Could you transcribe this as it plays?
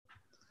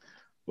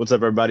What's up,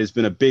 everybody? It's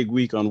been a big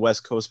week on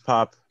West Coast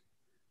Pop,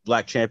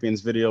 Black Champions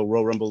video,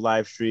 Royal Rumble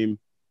live stream.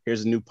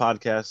 Here's a new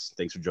podcast.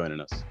 Thanks for joining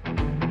us.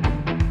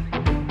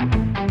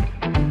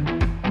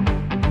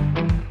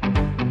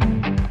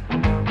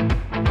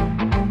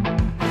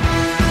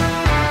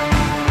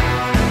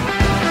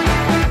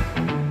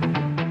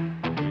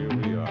 Here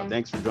we are.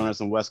 Thanks for joining us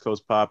on West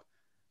Coast Pop.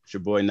 It's your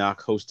boy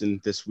Knock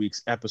hosting this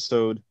week's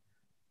episode.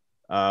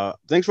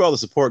 Thanks for all the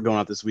support going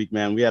out this week,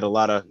 man. We had a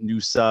lot of new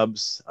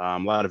subs, a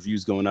lot of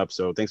views going up.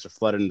 So thanks for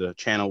flooding the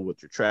channel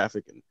with your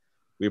traffic, and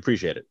we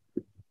appreciate it.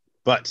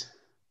 But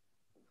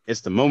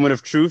it's the moment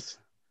of truth.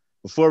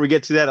 Before we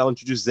get to that, I'll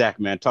introduce Zach,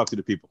 man. Talk to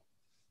the people.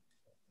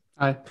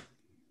 Hi.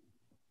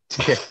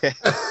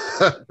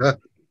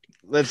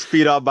 Let's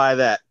speed up by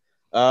that.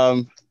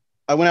 I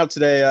went out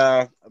today.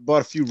 I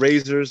bought a few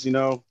razors,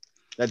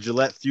 that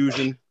Gillette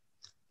Fusion,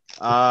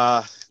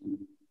 in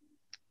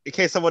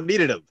case someone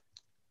needed them.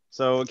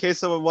 So in case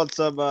someone wants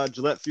some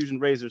Gillette Fusion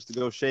razors to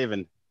go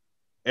shaving,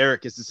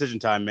 Eric, it's decision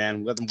time,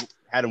 man.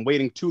 Had him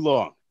waiting too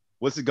long.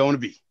 What's it going to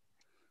be?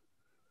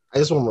 I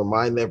just want to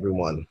remind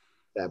everyone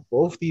that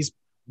both these,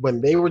 when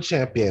they were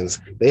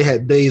champions, they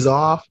had days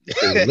off,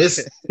 they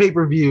missed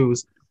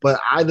pay-per-views, but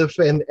I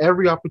defend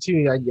every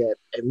opportunity I get,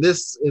 and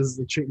this is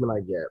the treatment I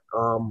get.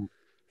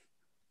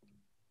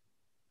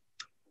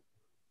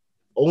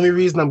 Only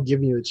reason I'm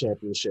giving you the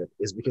championship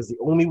is because the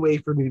only way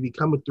for me to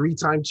become a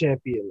 3-time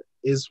champion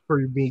is for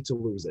me to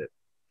lose it.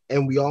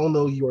 And we all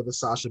know you are the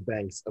Sasha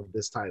Banks of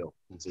this title.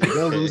 So you're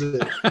going to lose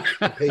it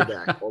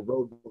payback or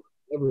road,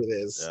 whatever it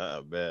is.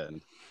 Oh, man.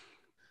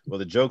 Well,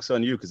 the joke's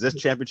on you, because this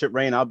championship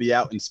reign, I'll be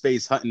out in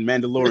space hunting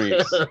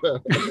Mandalorians.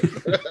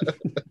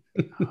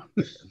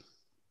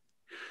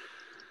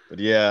 But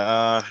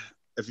yeah,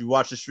 if you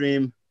watch the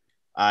stream,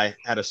 I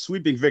had a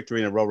sweeping victory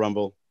in a Royal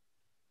Rumble.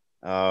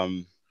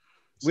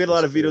 We had a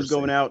lot of videos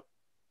going out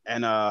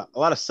and a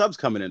lot of subs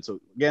coming in. So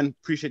again,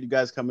 appreciate you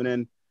guys coming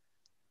in.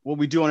 What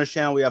we do on this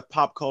channel, we have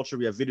pop culture,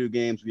 we have video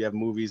games, we have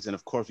movies, and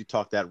of course we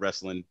talk that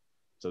wrestling.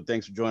 So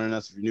thanks for joining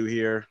us. If you're new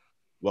here,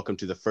 welcome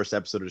to the first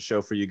episode of the show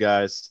for you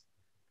guys.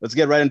 Let's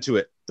get right into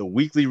it. The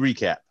weekly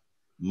recap,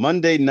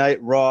 Monday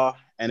Night Raw.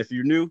 And if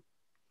you're new,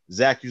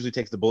 Zach usually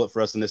takes the bullet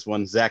for us in this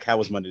one. Zach, how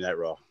was Monday Night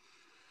Raw?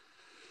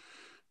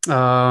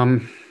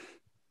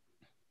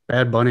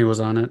 Bad Bunny was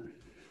on it.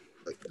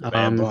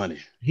 Bad Bunny.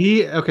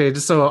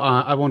 Just so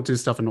I won't do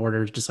stuff in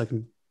order, just so I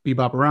can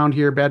bebop around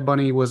here. Bad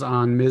Bunny was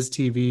on Miz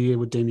TV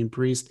with Damian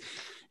Priest.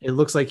 It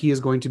looks like he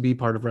is going to be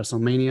part of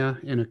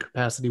WrestleMania in a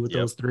capacity with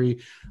those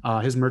three.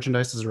 His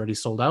merchandise is already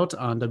sold out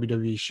on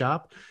WWE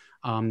Shop.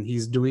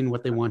 He's doing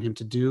what they want him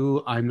to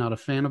do. I'm not a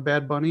fan of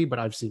Bad Bunny, but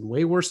I've seen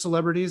way worse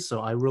celebrities, so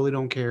I really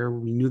don't care.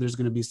 We knew there's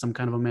going to be some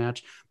kind of a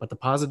match, but the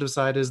positive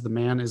side is the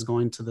man is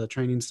going to the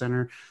training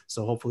center,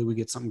 so hopefully we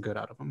get something good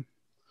out of him.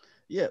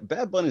 Yeah,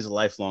 Bad Bunny's a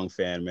lifelong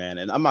fan, man,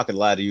 and I'm not gonna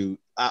lie to you.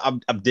 I'm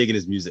digging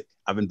his music.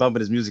 I've been bumping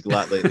his music a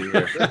lot lately.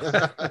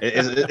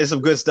 It's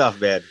some good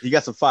stuff, man. He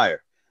got some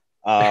fire.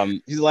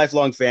 He's a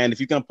lifelong fan. If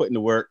you're gonna put in the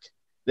work,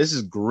 this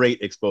is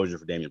great exposure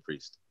for Damian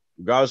Priest.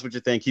 Regardless of what you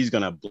think, he's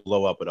gonna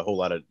blow up with a whole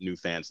lot of new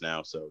fans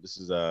now. So this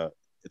is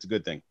it's a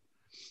good thing.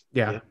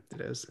 Yeah,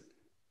 it is.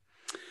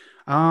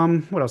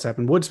 What else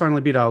happened? Woods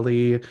finally beat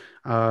Ali.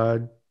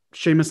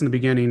 Sheamus in the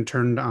beginning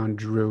turned on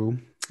Drew.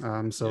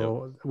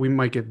 We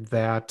might get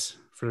that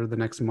for the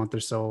next month or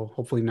so.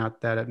 Hopefully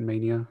not that at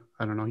Mania.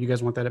 I don't know. You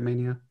guys want that at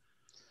Mania?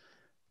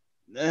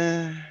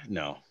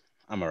 No,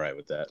 I'm all right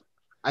with that.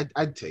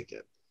 I'd take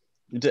it.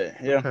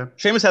 Yeah. Okay.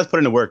 Sheamus has put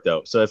in the work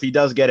though, so if he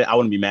does get it, I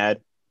wouldn't be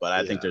mad. But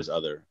I think there's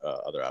other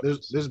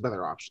options. There's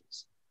better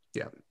options.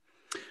 Yeah.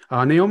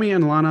 Naomi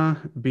and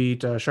Lana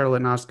beat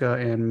Charlotte and Asuka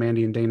and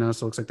Mandy and Dana,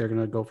 so it looks like they're going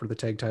to go for the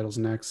tag titles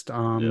next.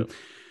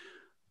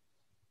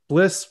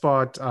 Bliss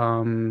fought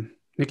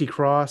Nikki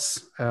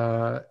Cross.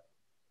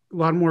 A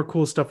lot more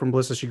cool stuff from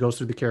Bliss as she goes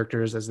through the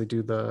characters as they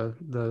do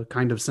the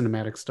kind of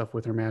cinematic stuff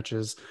with her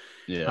matches.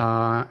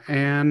 Yeah.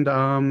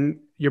 And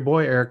your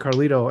boy Eric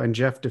Carlito and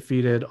Jeff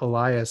defeated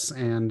Elias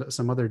and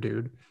some other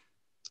dude.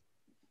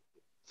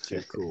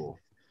 Yeah, cool.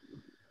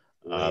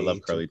 I love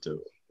Carlito.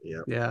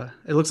 Yeah.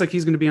 It looks like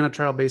he's going to be on a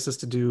trial basis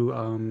to do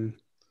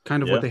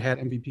kind of what they had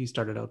MVP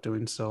started out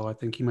doing. So I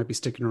think he might be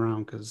sticking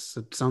around because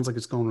it sounds like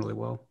it's going really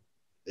well.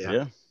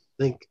 Yeah.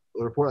 I think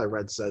the report I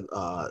read said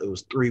it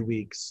was 3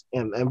 weeks,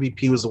 and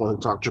MVP was the one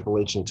who talked Triple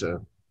H into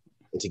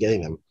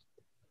getting him.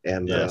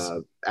 And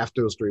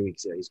after those 3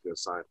 weeks, he's going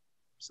to sign.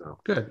 So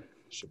good.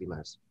 Should be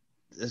nice.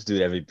 This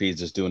dude MVP is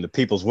just doing the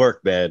people's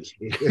work, man.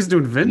 He's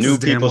doing Vince's new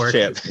damn people's work.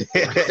 champ.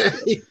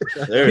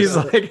 He's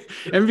like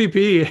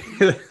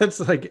MVP.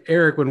 That's like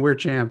Eric when we're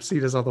champs. He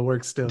does all the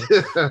work still.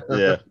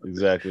 Yeah,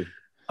 exactly.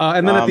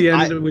 And then at the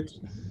end,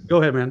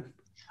 go ahead, man.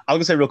 I was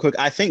gonna say real quick.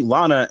 I think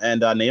Lana and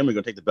Naomi are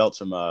gonna take the belts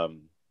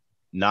from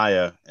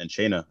Nia and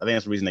Shayna. I think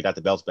that's the reason they got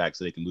the belts back,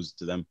 so they can lose it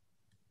to them.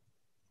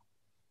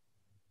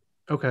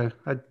 Okay,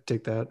 I'd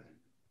take that.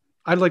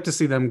 I'd like to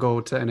see them go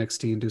to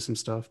NXT and do some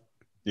stuff.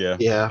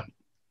 Yeah.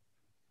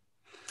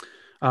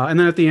 And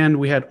then at the end,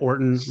 we had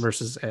Orton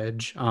versus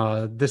Edge.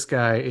 This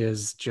guy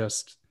is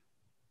just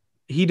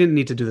he didn't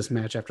need to do this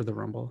match after the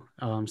Rumble.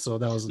 So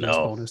that was a nice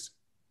No. bonus.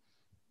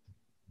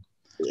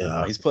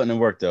 Yeah. He's putting in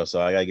work though,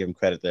 so I gotta give him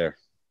credit there.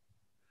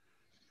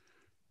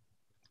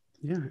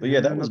 Yeah. But yeah,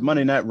 that was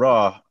Monday Night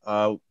Raw.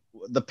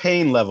 The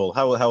pain level.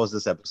 How was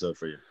this episode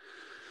for you?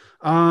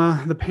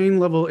 The pain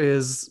level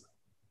is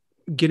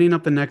getting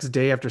up the next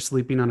day after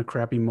sleeping on a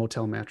crappy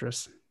motel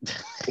mattress.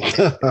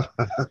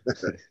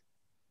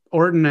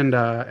 Orton and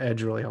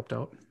Edge really helped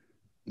out.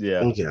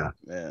 Yeah, Yeah.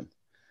 man.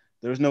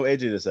 There was no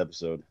AJ this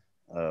episode.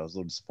 I was a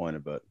little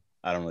disappointed, but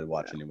I don't really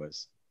watch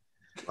anyways.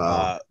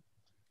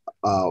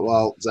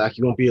 Well, Zach,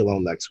 you won't be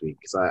alone next week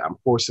because I'm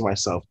forcing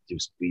myself to do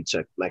speed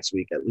check next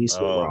week, at least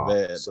with Raw.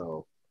 Man.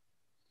 So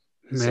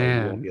Man, so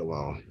you won't be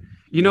alone.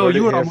 You know,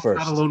 you were almost first.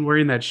 not alone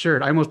wearing that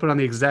shirt. I almost put on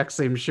the exact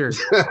same shirt.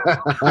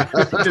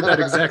 Did that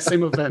exact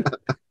same event.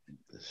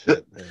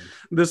 Shit, man.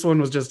 This one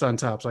was just on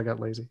top, so I got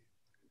lazy.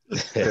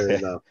 Fair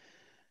enough.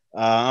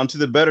 On to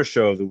the better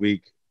show of the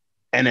week,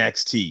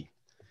 NXT.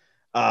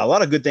 A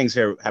lot of good things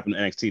here happened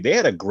in NXT. They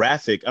had a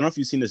graphic. I don't know if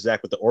you've seen this,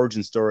 Zach, with the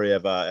origin story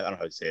of I don't know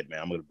how to say it, man.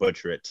 I'm going to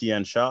butcher it.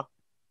 Tian Sha.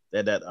 They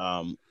had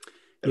that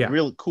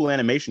real cool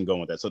animation going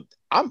with that. So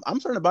I'm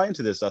starting to buy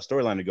into this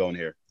storyline to go in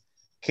here.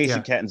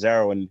 Casey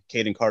Catanzaro and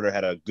Kaden Carter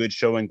had a good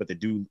showing, but they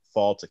do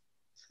fall to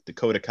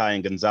Dakota Kai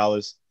and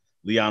Gonzalez.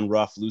 Leon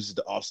Ruff loses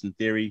to Austin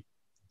Theory.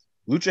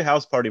 Lucha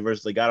House Party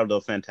versus Legado del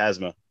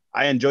Fantasma.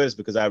 I enjoy this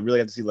because I really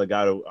have to see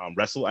Legado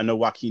wrestle. I know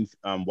Joaquin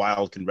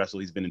Wilde can wrestle.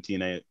 He's been in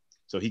TNA,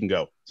 so he can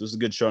go. So this is a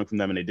good showing from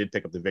them, and they did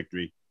pick up the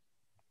victory.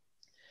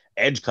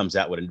 Edge comes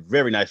out with a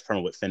very nice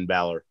promo with Finn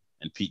Balor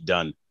and Pete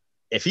Dunne.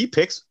 If he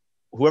picks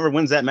whoever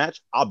wins that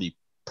match, I'll be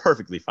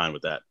perfectly fine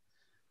with that.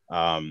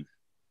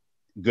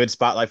 Good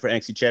spotlight for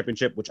NXT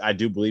Championship, which I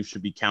do believe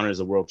should be counted as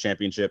a world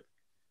championship.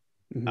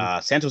 Mm-hmm.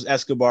 Santos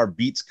Escobar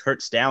beats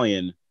Kurt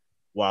Stallion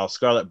while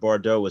Scarlett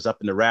Bordeaux was up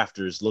in the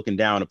rafters looking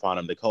down upon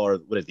him. They call her,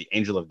 the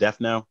Angel of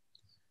Death now?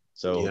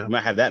 So we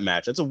might have that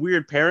match. That's a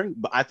weird pairing,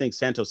 but I think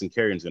Santos and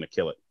Karrion's going to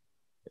kill it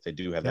if they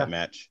do have that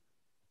match.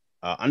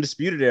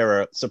 Undisputed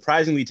Era,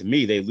 surprisingly to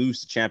me, they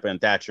lose to Ciampa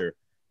and Thatcher.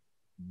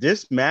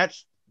 This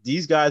match,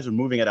 these guys were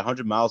moving at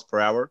 100 miles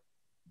per hour,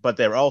 but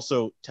they're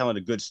also telling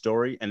a good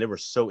story, and they were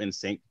so in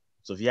sync.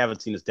 So if you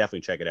haven't seen this,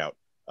 definitely check it out.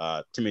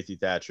 Timothy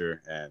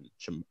Thatcher and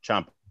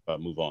Ciampa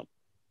move on.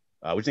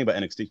 What do you think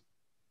about NXT?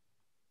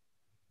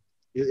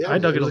 Yeah, I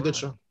dug it. It was a good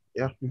show.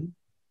 Yeah, Mm-hmm.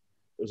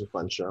 It was a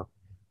fun show.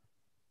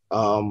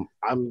 I'm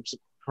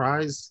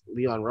surprised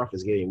Leon Ruff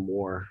is getting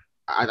more.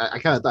 I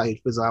kind of thought he'd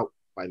fizz out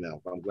by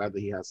now, but I'm glad that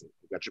he hasn't.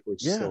 We got Triple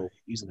H still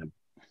using him.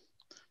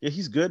 Yeah,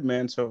 he's good,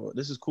 man. So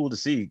this is cool to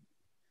see.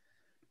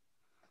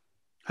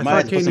 I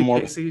thought Kane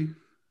and Casey.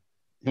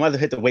 He might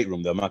have hit the weight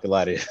room, though. I'm not gonna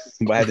lie to you.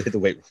 He might have to hit the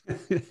weight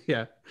room.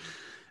 Yeah.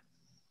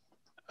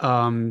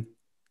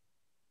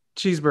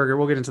 Cheeseburger,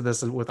 we'll get into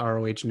this with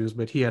ROH news,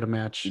 but he had a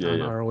match on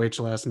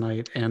ROH last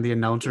night, and the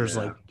announcer's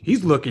like,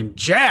 he's looking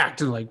jacked,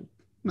 and like,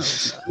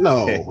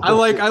 no. I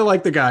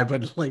like the guy,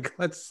 but like,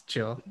 let's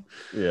chill.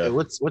 Yeah.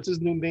 What's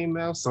his new name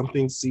now?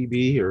 Something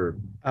CB or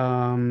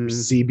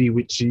CB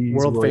with cheese.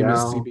 World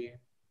Royale. famous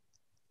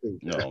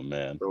CB. Oh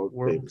man.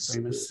 World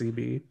famous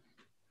CB.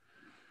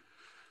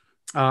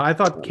 I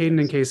thought Caden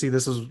and Casey,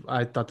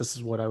 I thought this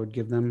is what I would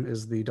give them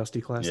is the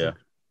Dusty Classic.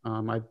 Yeah.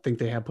 I think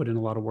they have put in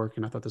a lot of work,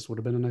 and I thought this would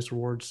have been a nice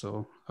reward.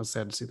 So I was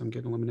sad to see them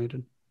get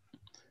eliminated.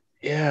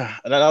 Yeah,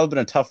 that would have been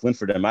a tough win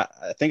for them. I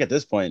think at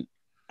this point,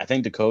 I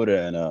think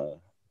Dakota and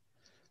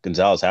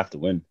Gonzalez have to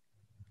win.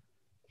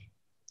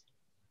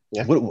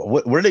 Yeah.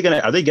 What are they gonna?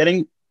 Are they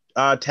getting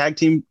tag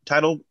team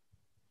title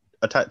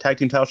shot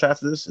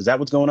after this? Is that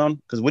what's going on?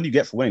 Because what do you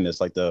get for winning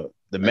this? Like the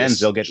men's,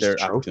 they'll get their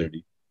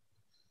opportunity.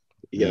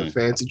 You get a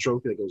fancy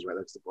trophy that goes right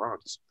next to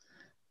bronze.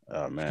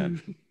 Oh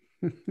man.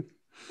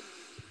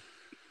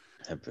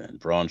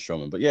 Braun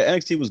Strowman. But yeah,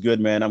 NXT was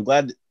good, man. I'm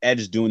glad Edge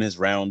is doing his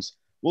rounds.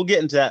 We'll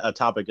get into that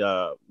topic.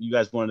 You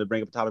guys wanted to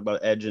bring up a topic about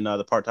Edge and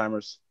the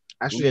part-timers.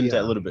 Actually, we'll get into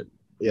that a little bit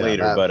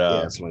later.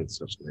 That's my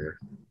discussion there.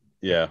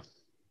 Yeah.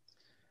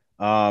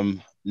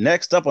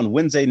 Next up on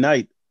Wednesday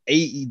night,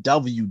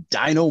 AEW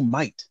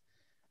Dynamite.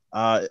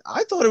 I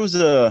thought it was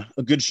a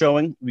good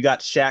showing. We got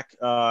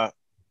Shaq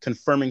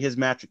confirming his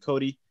match with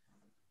Cody.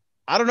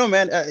 I don't know,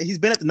 man. He's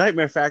been at the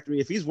Nightmare Factory.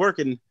 If he's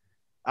working,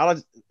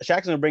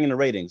 Shaq's gonna bring in the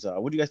ratings.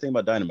 What do you guys think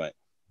about Dynamite?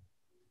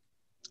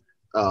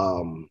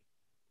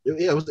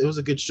 It was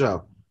a good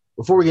show.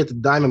 Before we get to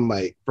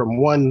Dynamite,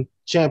 from one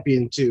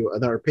champion to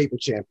another paper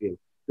champion,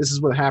 this is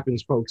what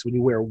happens, folks, when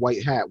you wear a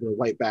white hat with a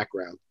white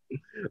background.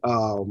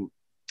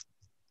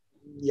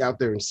 You're out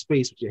there in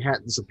space with your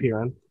hat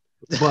disappearing.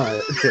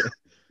 But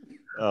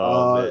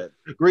man.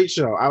 Great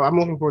show. I'm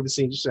looking forward to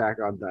seeing Shaq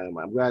on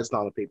Dynamite. I'm glad it's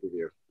not on a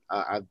pay-per-view.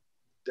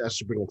 That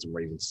should bring in some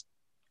ratings.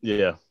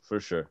 Yeah,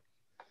 for sure.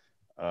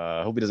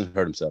 I hope he doesn't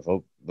hurt himself.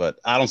 But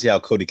I don't see how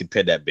Cody could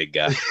pin that big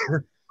guy.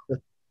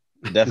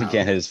 Definitely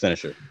can't hit his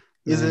finisher.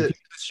 Is it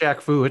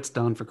Shaq Fu? It's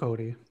done for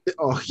Cody.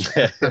 Oh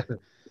yeah.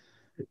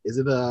 Is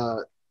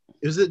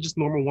it just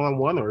normal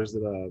one-on-one or is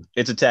it a?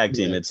 It's a tag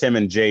team. It's him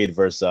and Jade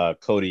versus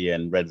Cody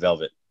and Red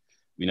Velvet.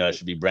 That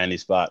should be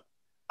Brandy's spot.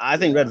 I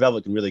think Red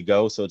Velvet can really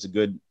go, so it's a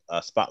good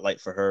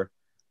spotlight for her.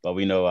 But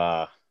we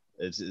know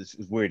it's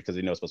weird because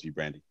we know it's supposed to be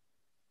Brandy.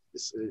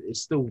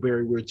 It's still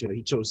very weird to me.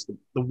 He chose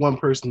the one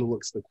person who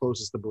looks the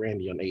closest to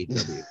Brandy on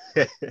AEW.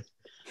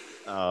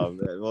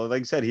 Well,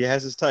 like I said, he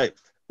has his type.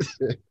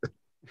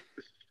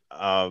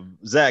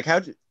 Zach,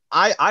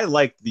 I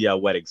liked the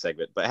wedding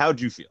segment, but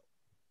how'd you feel?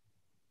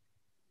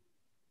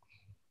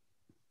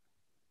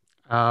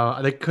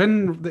 They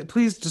couldn't.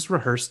 Please just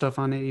rehearse stuff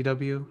on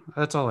AEW.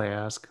 That's all I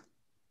ask.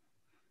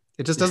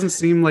 It just doesn't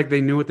seem like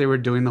they knew what they were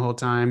doing the whole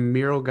time.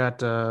 Miro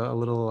got a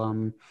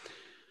little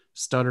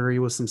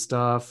stuttery with some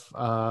stuff.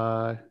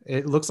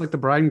 It looks like the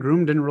bride and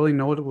groom didn't really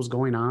know what was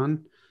going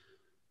on.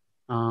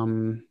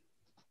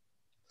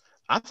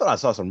 I thought I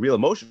saw some real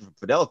emotion from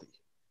Penelope.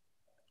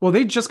 Well,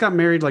 they just got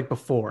married like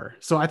before,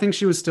 so I think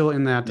she was still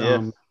in that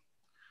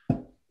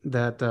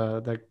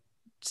that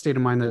state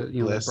of mind, that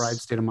that bride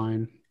state of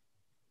mind.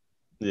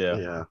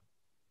 Yeah.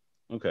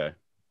 Okay.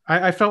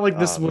 I felt like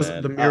this was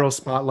the Miro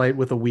spotlight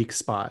with a weak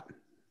spot.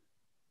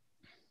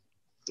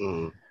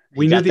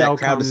 We knew the outcome.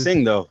 Crowd to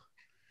sing though.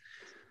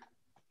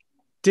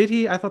 Did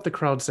he? I thought the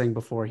crowd sang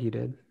before he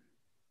did.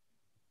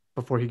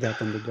 Before he got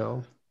them to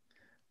go.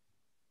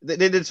 They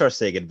did start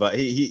singing, but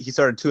he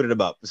started tuning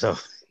them up, so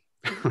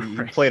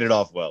he played it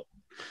off well.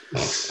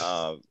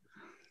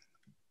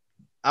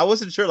 I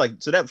wasn't sure,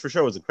 so that for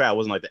sure was the crowd. It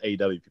wasn't like the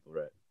AEW people,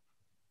 right?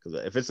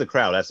 Because if it's the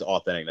crowd, that's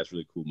authentic. That's a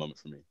really cool moment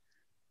for me.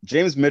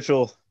 James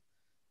Mitchell.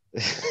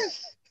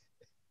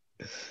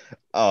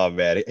 Oh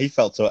man, he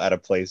felt so out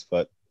of place,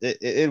 but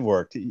it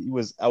worked.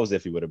 I was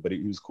iffy with him, but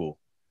he was cool.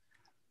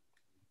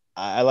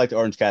 I liked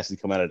Orange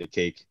Cassidy come out of the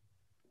cake.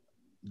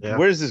 Yeah.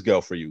 Where does this go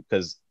for you?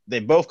 Because they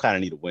both kind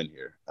of need a win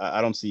here.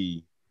 I don't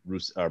see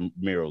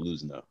Miro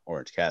losing to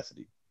Orange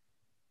Cassidy.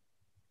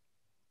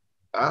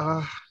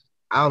 I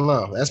don't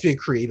know. That's be a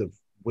creative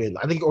win.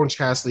 I think Orange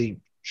Cassidy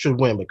should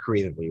win, but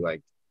creatively,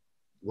 like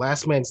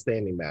last man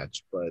standing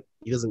match, but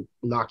he doesn't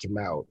knock him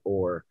out,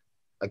 or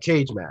a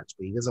cage match,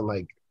 but he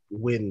doesn't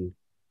win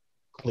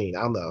clean.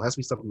 I don't know. It has to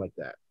be something like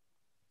that.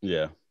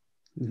 Yeah.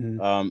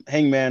 Mm-hmm.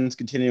 Hangman's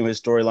continuing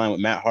his storyline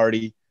with Matt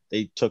Hardy.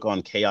 They took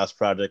on Chaos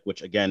Project,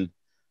 which again,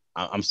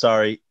 I'm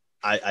sorry,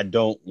 I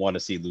don't want to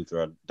see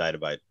Luther on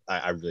Dynamite.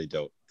 I really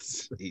don't.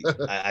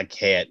 I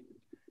can't.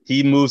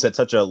 He moves at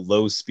such a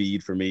low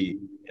speed for me.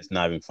 It's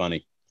not even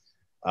funny.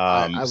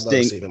 I love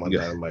seeing him on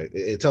Dynamite.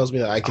 It tells me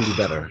that I can do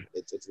better.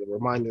 It's a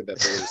reminder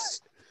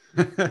that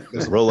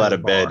there's roll out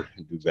of bed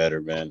and do better,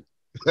 man.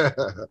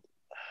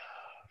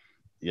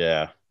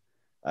 Yeah,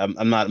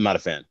 I'm not a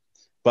fan.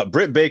 But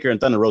Britt Baker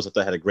and Thunder Rosa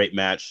had a great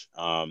match.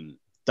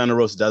 Thunder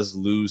Rosa does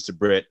lose to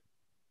Britt.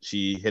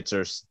 She hits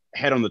her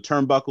head on the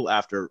turnbuckle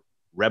after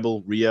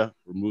Rebel Rhea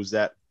removes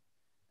that.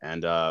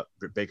 And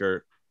Britt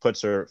Baker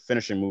puts her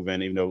finishing move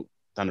in, even though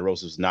Thunder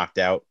Rosa was knocked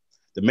out.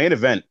 The main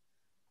event,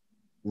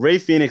 Rey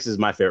Fenix is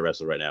my favorite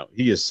wrestler right now.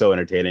 He is so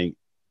entertaining.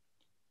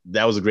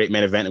 That was a great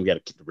main event, and we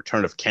got the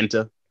return of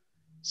Kenta.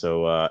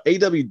 So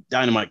AEW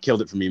Dynamite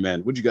killed it for me,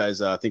 man. What'd you guys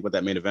think about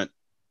that main event?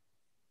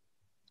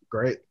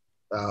 Great.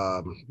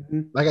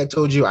 Like I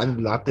told you, I did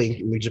not think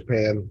New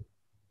Japan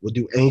would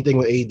do anything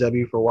with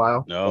AEW for a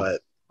while. No.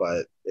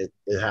 But it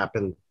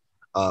happened.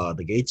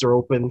 The gates are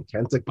open.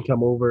 Kenta can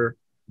come over.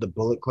 The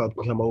Bullet Club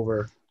can come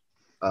over.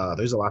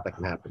 There's a lot that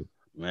can happen.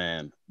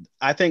 Man,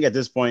 I think at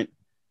this point,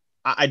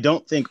 I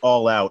don't think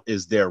All Out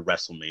is their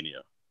WrestleMania.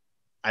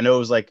 I know it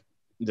was like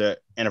the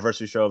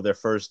anniversary show of their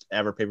first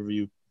ever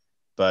pay-per-view,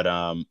 but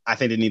I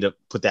think they need to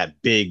put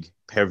that big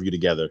pay-per-view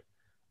together.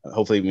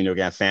 Hopefully, we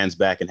get fans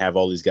back and have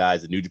all these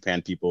guys, the New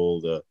Japan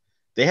people.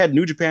 They had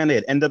New Japan, they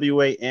had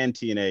NWA and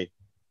TNA,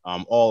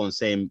 all in the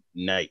same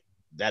night.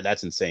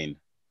 That's insane.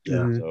 Yeah.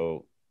 Mm-hmm.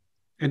 So,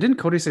 and didn't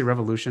Cody say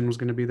Revolution was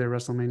going to be their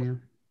WrestleMania?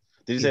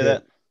 Did he say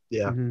that?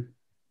 Yeah. Mm-hmm.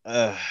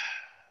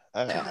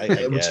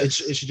 It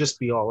should just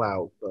be All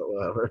Out, but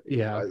whatever.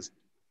 Yeah.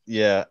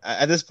 Yeah.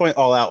 At this point,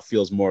 All Out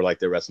feels more like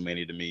their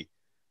WrestleMania to me.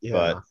 Yeah.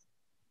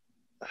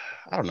 But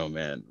I don't know,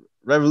 man.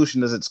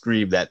 Revolution doesn't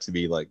scream that to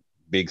be like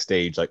big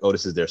stage, like, oh,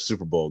 this is their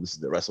Super Bowl, this is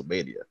their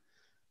WrestleMania.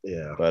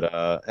 Yeah.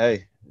 But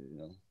hey,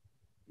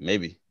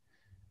 maybe.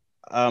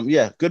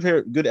 Yeah,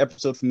 good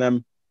episode from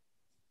them.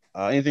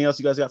 Anything else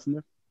you guys got from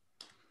there?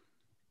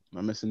 Am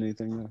I missing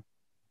anything there?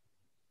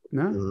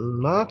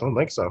 No, I don't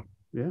think so.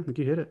 Yeah, I think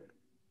you hit it.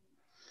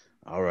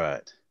 All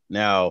right.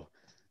 Now,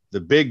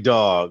 the big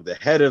dog, the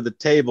head of the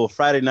table,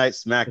 Friday Night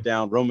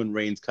SmackDown, Roman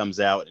Reigns comes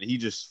out and he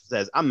just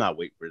says, I'm not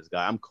waiting for this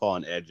guy. I'm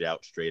calling Edge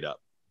out straight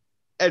up.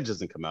 Edge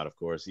doesn't come out, of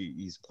course.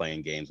 He's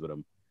playing games with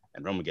him,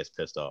 and Roman gets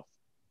pissed off.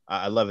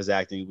 I love his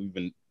acting. We've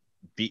been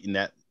beating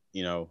that,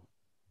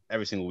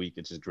 every single week.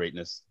 It's just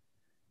greatness.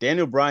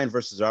 Daniel Bryan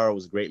versus Cesaro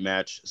was a great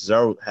match.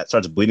 Cesaro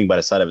starts bleeding by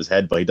the side of his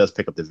head, but he does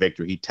pick up the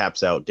victory. He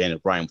taps out Daniel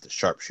Bryan with a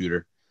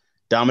sharpshooter.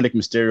 Dominic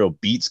Mysterio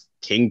beats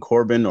King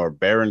Corbin or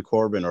Baron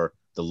Corbin or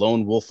the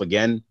Lone Wolf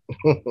again.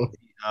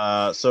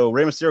 So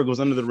Rey Mysterio goes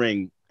under the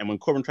ring, and when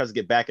Corbin tries to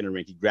get back in the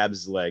ring, he grabs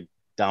his leg.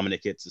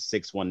 Dominic hits a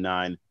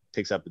 619,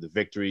 picks up the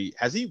victory.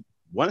 Has he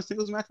won a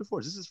singles match before?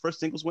 Is this his first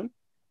singles win?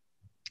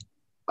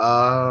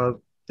 I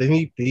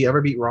Did he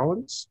ever beat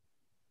Rollins?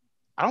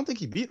 I don't think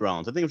he beat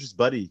Rollins. I think it was just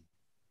Buddy.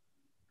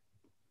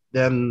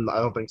 Then I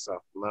don't think so.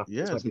 No,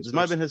 Yeah, this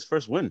might have been his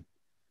first win.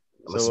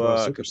 Unless So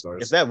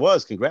superstars. if that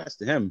was, congrats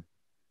to him.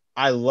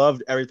 I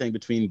loved everything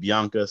between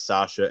Bianca,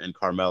 Sasha, and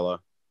Carmella.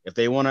 If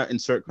they want to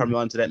insert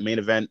Carmella into that main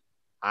event,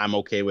 I'm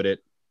okay with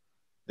it.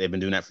 They've been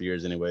doing that for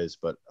years anyways,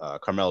 but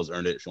Carmella's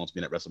earned it. She wants to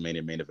be in that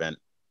WrestleMania main event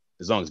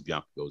as long as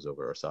Bianca goes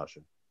over or Sasha.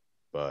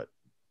 But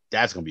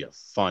that's going to be a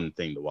fun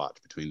thing to watch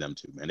between them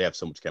two, man. They have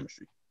so much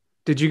chemistry.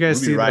 Did you guys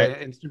see the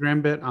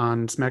Instagram bit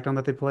on SmackDown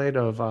that they played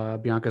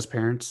of Bianca's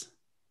parents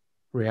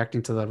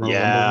reacting to the Royal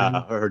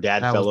Rumble win? Her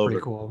dad that fell over.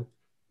 Pretty cool.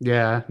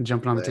 Yeah,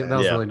 jumping on the table. That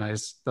was really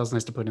nice. That was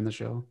nice to put in the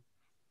show.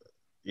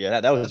 Yeah,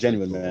 that was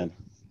genuine, man.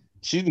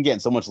 She's been getting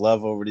so much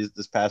love over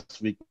this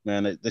past week,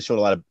 man. They showed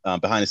a lot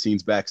of behind the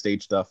scenes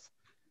backstage stuff.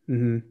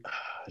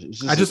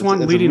 Mm-hmm. I just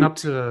want leading up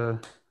to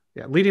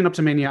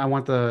Mania. I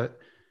want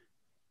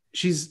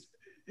she's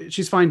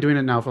fine doing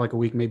it now for like a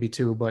week, maybe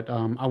two, but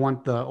I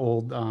want the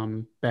old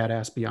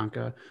badass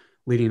Bianca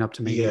leading up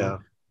to Mania. Yeah.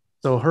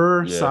 So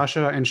her,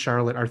 Sasha, and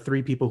Charlotte are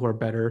three people who are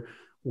better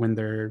when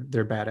they're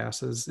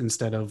badasses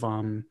instead of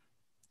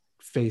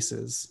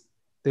faces.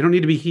 They don't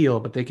need to be heel,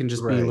 but they can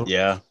just be a little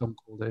Stone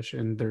Coldish,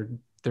 and they're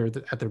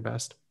at their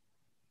best.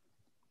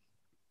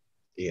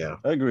 Yeah,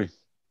 I agree.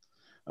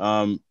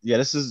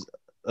 This is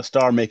a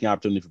star-making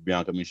opportunity for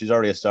Bianca. I mean, she's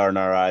already a star in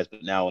our eyes,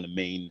 but now in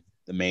the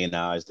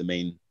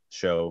main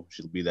show,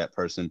 she'll be that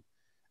person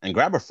and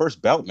grab her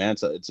first belt, man.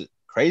 So it's a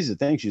crazy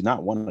thing. She's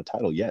not won a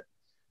title yet.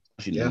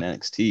 She's in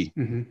NXT.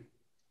 Mm-hmm.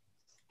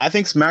 I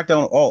think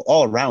SmackDown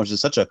all around was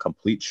just such a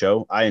complete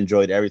show. I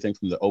enjoyed everything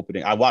from the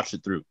opening. I watched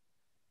it through.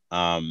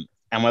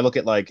 And when I look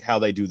at like how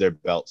they do their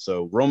belt,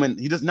 so Roman,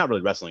 he does not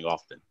really wrestling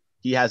often.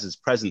 He has his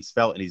presence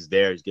felt and he's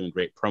there. He's giving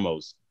great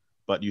promos.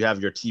 But you have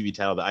your TV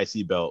title, the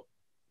IC belt,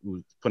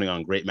 who's putting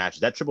on great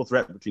matches. That triple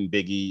threat between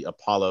Big E,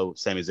 Apollo,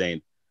 Sami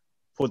Zayn,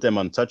 put them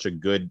on such a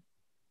good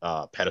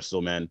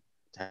pedestal, man,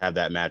 to have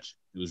that match.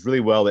 It was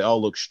really well. They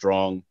all looked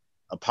strong.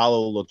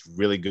 Apollo looked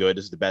really good.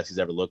 This is the best he's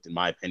ever looked, in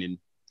my opinion.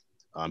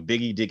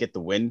 Big E did get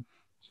the win.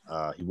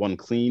 He won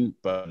clean,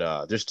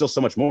 but there's still so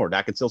much more.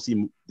 I can still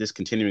see this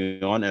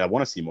continuing on, and I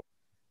want to see more.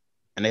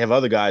 And they have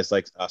other guys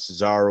like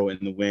Cesaro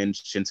in the win,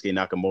 Shinsuke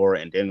Nakamura,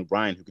 and Daniel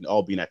Bryan, who can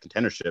all be in that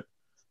contendership.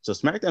 So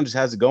SmackDown just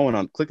has it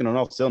clicking on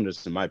all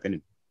cylinders, in my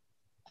opinion.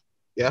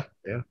 Yeah.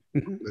 They're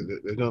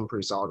doing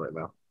pretty solid right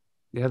now.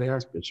 Yeah, they are.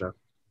 It's a good show.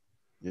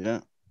 Yeah.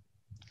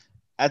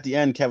 At the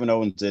end, Kevin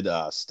Owens did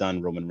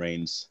stun Roman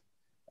Reigns.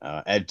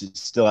 Edge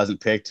still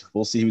hasn't picked.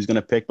 We'll see who's going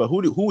to pick. But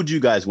who would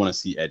you guys want to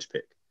see Edge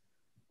pick?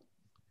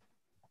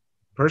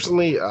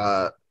 Personally,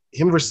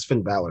 him versus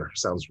Finn Balor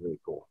sounds really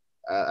cool.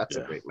 That's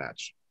a great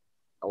match.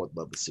 I would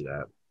love to see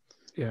that.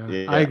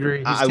 Yeah. I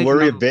agree. I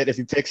worry a bit if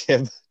he picks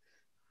him.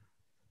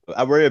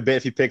 I worry a bit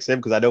if he picks him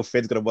because I know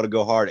Finn's going to want to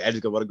go hard. Edge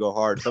is going to want to go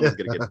hard. Someone's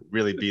going to get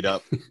really beat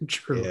up.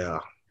 True. Yeah.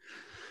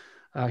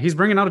 He's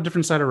bringing out a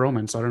different side of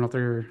Roman, so I don't know if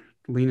they're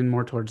leaning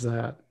more towards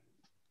that.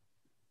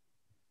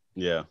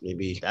 Yeah.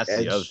 Maybe that's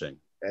the other thing.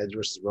 Edge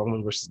versus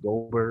Roman versus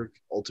Goldberg.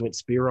 Ultimate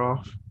spear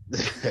off.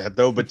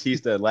 Throw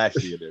Batista and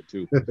Lashley in there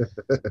too.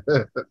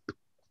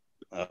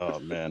 Oh,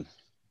 man.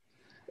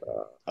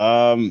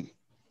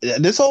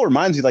 This all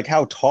reminds me like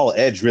how tall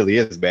Edge really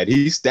is, man.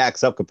 He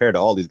stacks up compared to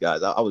all these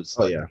guys. I was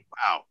wow.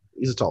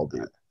 He's a tall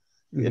dude.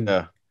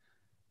 Yeah.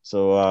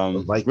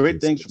 So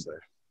great things from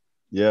there.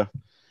 Yeah.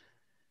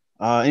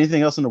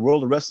 Anything else in the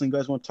world of wrestling you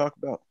guys want to talk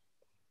about?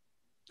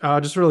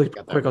 Just really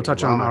quick, I'll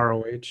touch on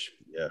ROH.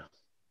 Yeah.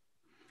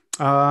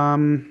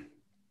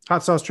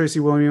 Hot Sauce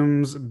Tracy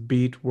Williams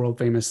beat world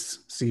famous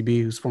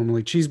CB, who's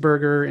formerly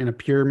Cheeseburger, in a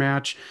pure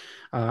match.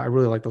 I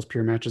really like those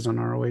pure matches on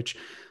ROH.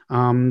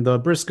 The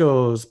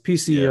Briscoes,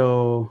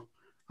 PCO,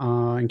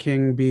 and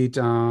King beat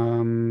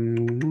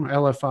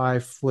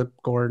LFI, Flip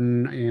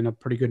Gordon in a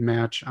pretty good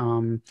match.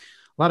 A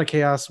lot of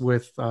chaos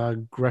with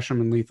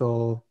Gresham and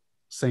Lethal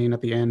saying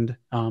at the end,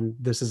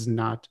 this is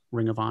not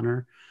Ring of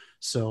Honor.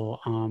 So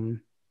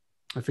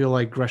I feel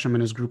like Gresham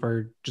and his group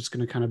are just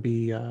going to kind of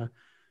be,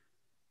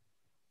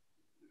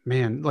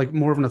 like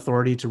more of an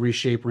authority to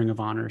reshape Ring of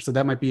Honor. So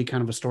that might be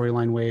kind of a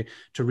storyline way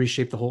to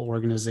reshape the whole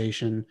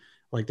organization,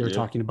 like they're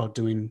talking about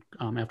doing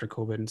after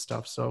COVID and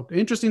stuff. So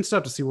interesting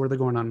stuff to see where they're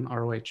going on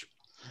ROH.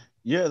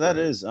 Yeah, that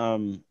is. I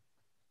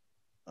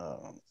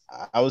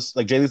was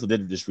like, Jay Lethal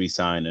did just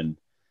resign, and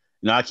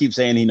I keep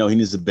saying he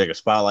needs a bigger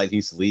spotlight, he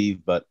needs to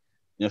leave, but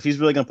if he's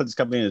really gonna put this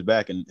company in his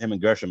back, and him and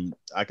Gresham,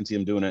 I can see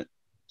him doing it.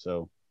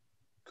 So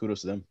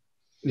kudos to them.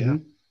 Yeah.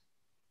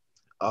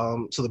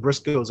 So the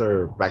Briscoes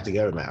are back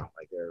together now.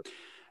 Like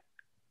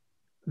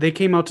they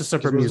came out to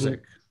separate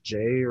music.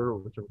 Jay or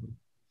whichever.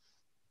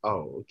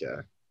 Oh,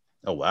 okay.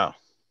 Oh, wow.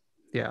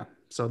 Yeah.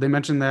 So they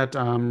mentioned that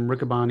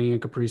Riccaboni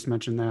and Caprice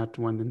mentioned that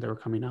when they were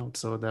coming out.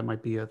 So that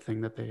might be a thing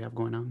that they have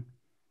going on.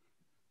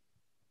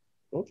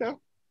 Okay.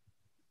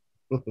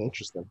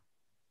 Interesting.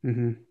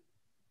 Mm-hmm.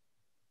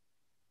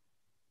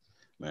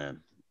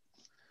 Man.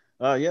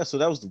 So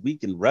that was the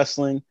week in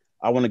wrestling.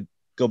 I want to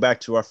go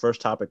back to our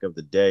first topic of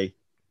the day.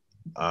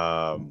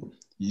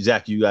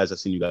 Zach, I've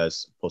seen you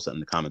guys post that in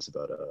the comments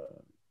about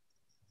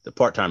the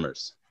part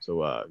timers. So you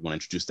want to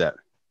introduce that?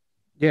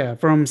 Yeah,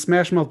 from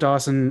Smash Mouth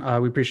Dawson,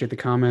 we appreciate the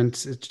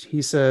comment.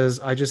 He says,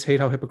 I just hate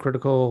how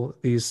hypocritical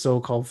these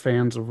so-called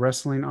fans of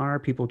wrestling are.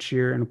 People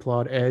cheer and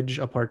applaud Edge,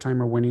 a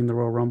part-timer winning the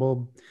Royal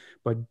Rumble,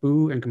 but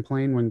boo and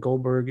complain when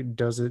Goldberg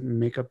doesn't.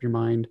 Make up your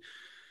mind.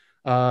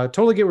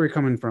 Totally get where you're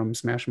coming from,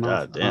 Smash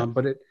Mouth. God damn.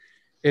 But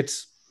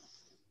it's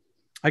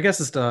I guess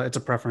it's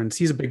a preference.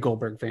 He's a big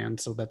Goldberg fan,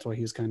 so that's why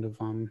he's kind of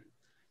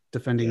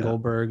defending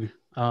Goldberg.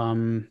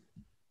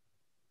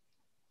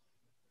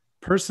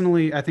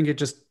 Personally, I think it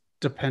just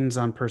depends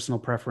on personal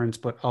preference,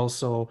 but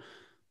also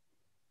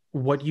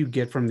what you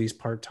get from these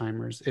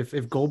part-timers.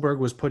 If Goldberg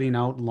was putting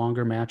out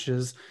longer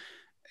matches,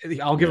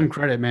 I'll give him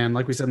credit, man.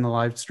 Like we said in the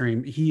live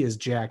stream, he is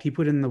jacked. He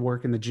put in the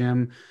work in the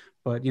gym,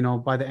 but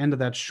by the end of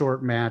that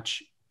short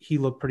match, he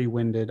looked pretty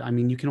winded. I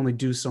mean, you can only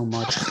do so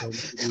much. So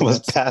he was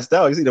passed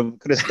out. He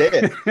couldn't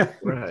stand.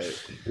 Right.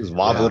 He was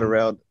wobbling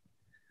around.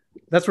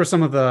 That's where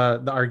some of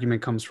the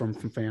argument comes from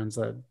fans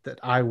that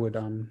I would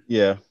I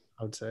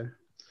would say.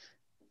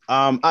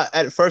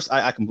 At first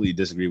I completely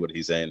disagree with what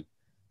he's saying,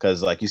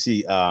 because like you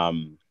see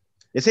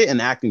they say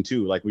in acting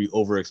too, like where you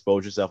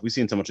overexpose yourself. We've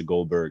seen so much of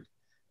Goldberg,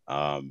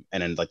 and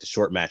then like the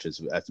short matches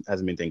hasn't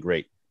been anything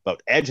great,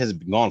 but Edge has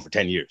been gone for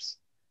 10 years,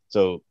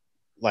 so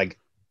like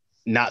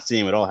not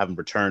seeing him at all, having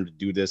returned to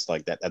do this,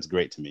 like that's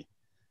great to me.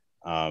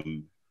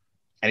 And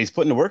he's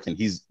putting the work in.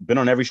 He's been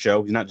on every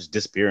show. He's not just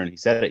disappearing. He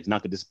said it. He's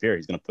not gonna disappear.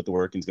 He's gonna put the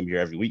work in. He's gonna be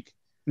here every week.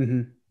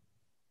 Mm-hmm.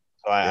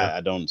 So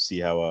I don't see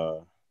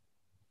how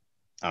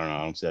I don't know.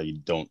 I don't see how you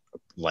don't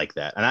like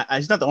that. And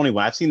he's not the only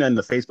one. I've seen that in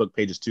the Facebook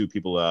pages too.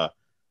 People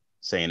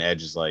saying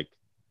Edge is like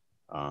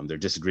they're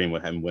disagreeing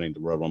with him winning the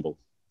Royal Rumble.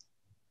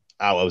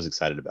 I was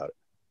excited about it.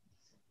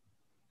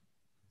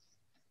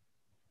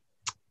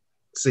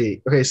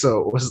 See, okay,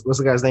 so what's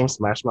the guy's name?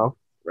 Smash Mouth,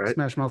 right?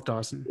 Smash Mouth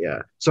Dawson.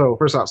 Yeah. So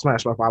first off,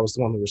 Smash Mouth, I was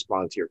the one who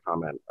responded to your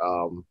comment.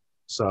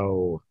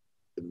 So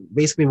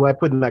basically, what I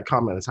put in that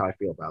comment is how I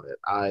feel about it.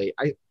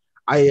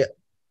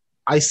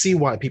 I see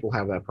why people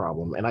have that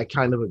problem, and I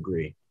kind of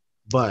agree.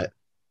 But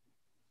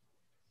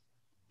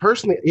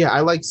personally, I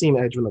like seeing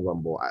Edge win the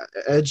Rumble.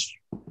 Edge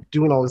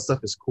doing all this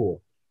stuff is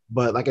cool.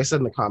 But like I said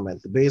in the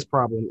comment, the biggest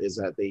problem is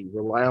that they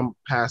rely on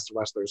past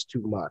wrestlers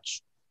too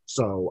much.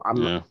 So I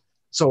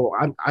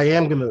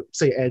am going to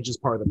say Edge is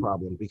part of the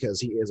problem because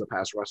he is a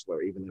past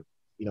wrestler, even if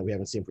we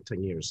haven't seen him for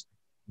 10 years.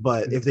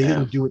 But if they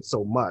didn't do it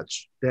so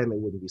much, then it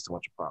wouldn't be so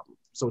much a problem.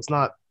 So it's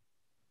not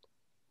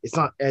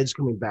Edge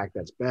coming back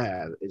that's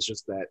bad. It's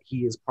just that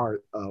he is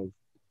part of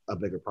a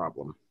bigger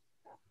problem.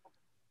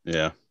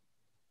 Yeah.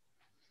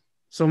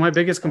 So my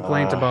biggest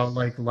complaint about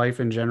like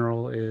life in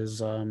general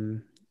is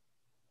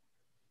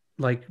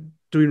like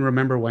doing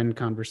remember when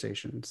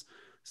conversations.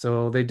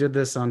 So they did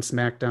this on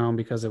SmackDown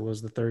because it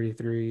was the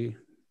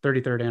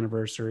 33rd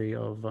anniversary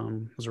of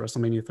was it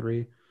WrestleMania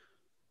 3?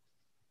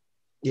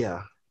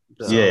 Yeah.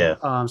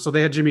 So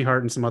they had Jimmy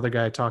Hart and some other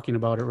guy talking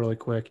about it really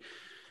quick.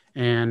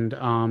 And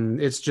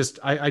it's just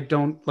I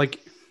don't like,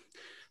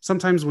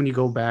 sometimes when you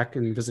go back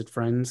and visit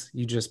friends,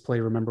 you just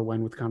play remember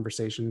when with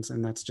conversations,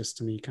 and that's just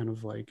to me kind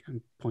of like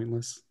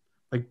pointless.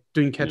 Like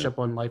doing catch up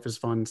on life is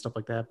fun and stuff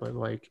like that, but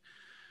like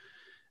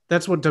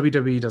that's what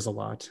WWE does a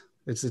lot.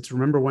 It's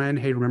remember when,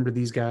 hey, remember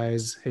these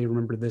guys, hey,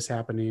 remember this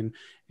happening,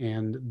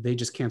 and they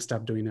just can't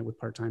stop doing it with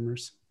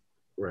part-timers.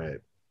 Right.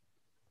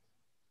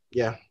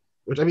 Yeah.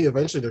 Which I mean,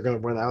 eventually they're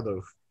going to run out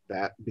of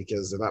that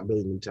because they're not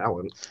building new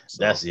talent.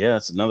 So.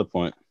 That's another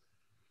point.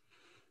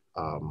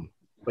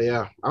 But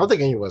yeah, I don't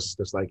think any of us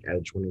dislike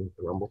Edge winning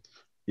the Rumble.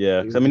 Yeah,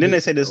 I mean, didn't they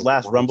say this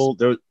last Rumble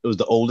it was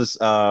the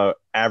oldest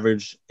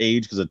average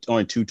age because it's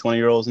only two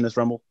 20-year-olds in this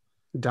Rumble?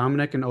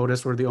 Dominic and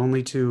Otis were the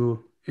only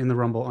two in the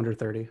Rumble under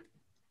 30.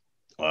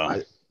 Wow.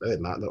 I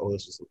did not know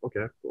Otis was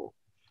okay, cool.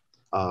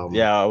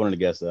 Yeah, I wanted to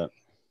guess that.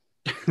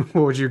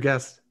 What would you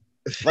guess?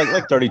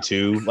 Like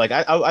 32. Like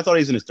I thought he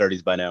was in his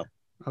 30s by now.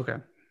 Okay.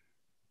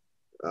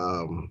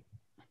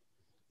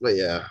 But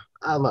yeah,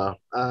 I don't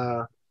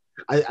know.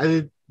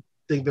 I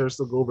think there's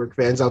still Goldberg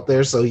fans out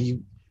there, so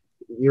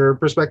your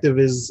perspective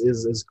is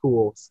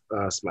cool.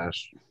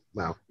 Smash.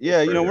 Wow.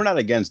 Yeah, we're not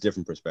against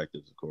different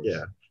perspectives, of course.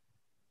 Yeah.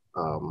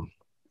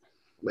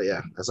 But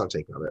yeah, that's our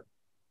take on it.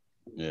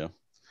 Yeah.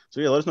 So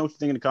yeah, let us know what you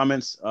think in the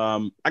comments.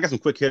 I got some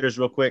quick hitters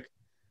real quick.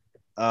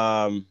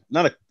 Not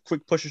a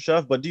quick push or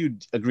shove, but do you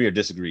agree or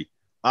disagree?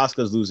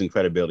 Asuka's losing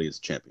credibility as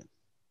champion.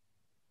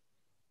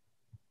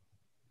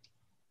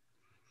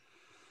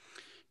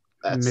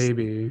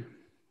 Maybe.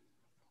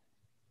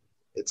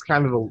 It's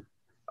kind of a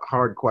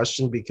hard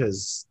question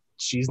because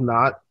it's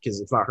not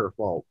her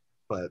fault.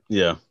 But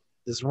yeah,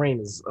 this reign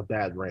is a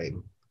bad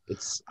reign.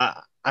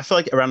 I feel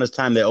like around this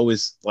time they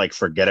always like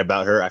forget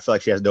about her. I feel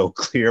like she has no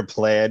clear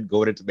plan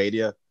going into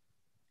Mania.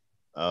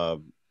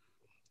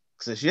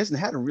 Because she hasn't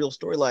had a real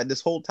storyline this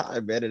whole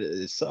time, man.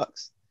 It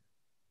sucks.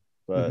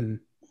 But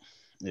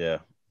yeah.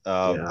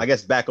 I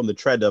guess back on the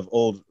trend of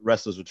old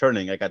wrestlers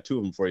returning, I got two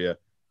of them for you: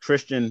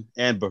 Christian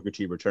and Booker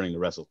T returning to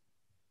wrestle.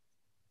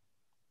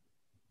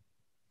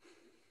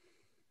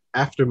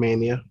 after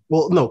Mania.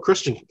 Well, no,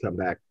 Christian can come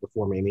back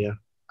before Mania.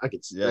 I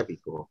could see that'd be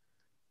cool.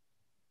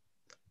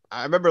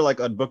 I remember like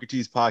on Booker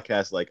T's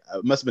podcast, like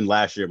it must have been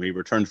last year when he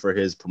returned for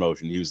his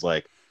promotion. He was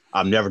like,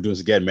 "I'm never doing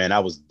this again, man. I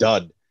was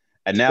done."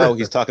 And now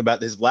he's talking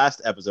about his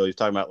last episode. He's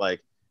talking about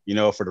like, you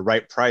know, for the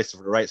right price,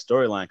 for the right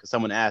storyline. Because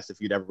someone asked if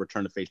he'd ever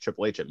return to face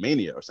Triple H at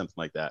Mania or something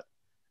like that,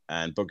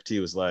 and Booker T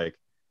was like,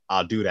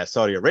 "I'll do that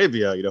Saudi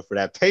Arabia, you know, for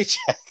that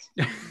paycheck."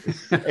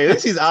 At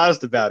least he's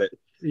honest about it.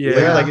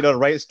 Yeah, like, you know, the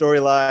right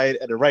storyline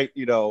and the right,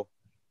 you know,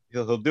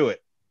 he'll do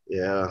it.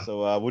 Yeah.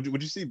 So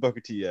would you see Booker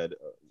T?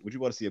 Would you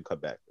want to see him come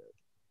back?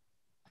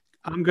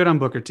 I'm good on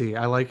Booker T.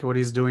 I like what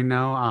he's doing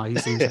now. He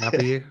seems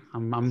happy.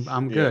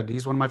 I'm good.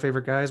 He's one of my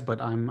favorite guys,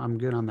 but I'm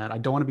good on that. I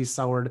don't want to be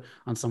soured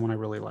on someone I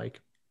really like.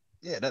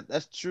 Yeah,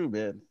 that's true,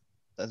 man.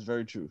 That's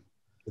very true.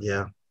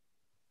 Yeah.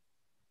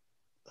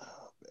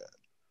 Oh, man.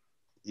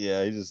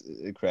 Yeah,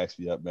 it cracks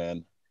me up,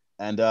 man.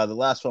 And the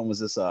last one was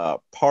this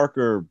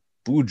Parker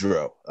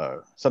Boudreaux,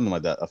 something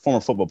like that, a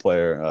former football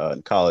player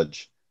in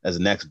college as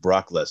the next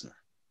Brock Lesnar.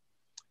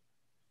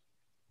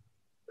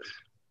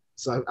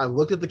 So I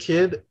looked at the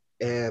kid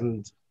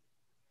and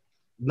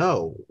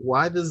no,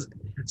 I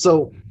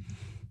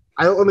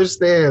don't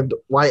understand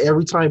why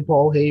every time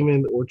Paul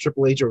Heyman or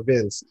Triple H or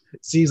Vince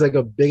sees like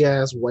a big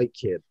ass white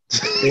kid,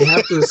 they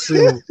have to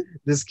assume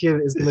this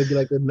kid is going to be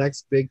like the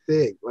next big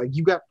thing. Like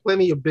you got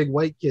plenty of big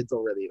white kids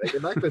already. Like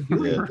they're not going to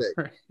do anything.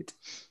 Right.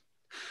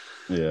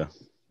 Yeah.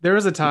 There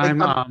was a time.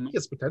 Like,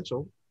 it's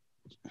potential.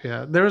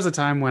 Yeah, there was a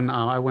time when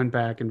I went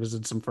back and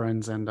visited some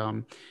friends,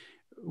 and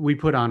we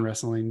put on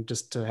wrestling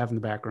just to have in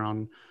the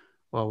background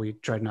while we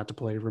tried not to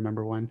play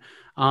Remember When.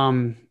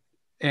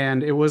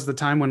 And it was the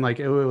time when like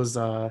it was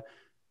the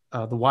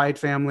Wyatt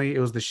family, it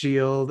was the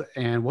Shield,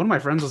 and one of my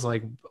friends was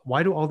like,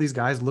 "Why do all these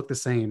guys look the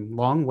same?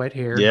 Long, wet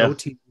hair,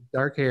 goatee,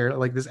 dark hair,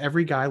 like this.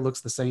 Every guy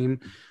looks the same."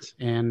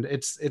 And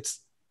it's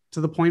to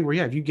the point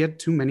where, if you get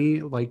too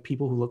many like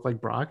people who look like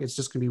Brock, it's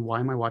just gonna be, why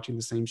am I watching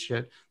the same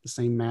shit, the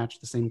same match,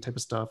 the same type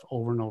of stuff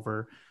over and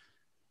over?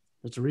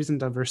 There's a reason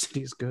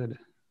diversity is good.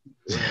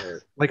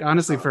 Like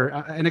honestly, for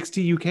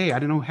NXT UK, I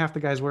don't know half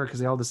the guys wear because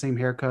they all have the same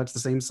haircuts, the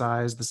same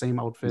size, the same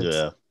outfits.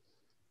 Yeah,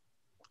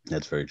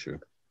 that's very true.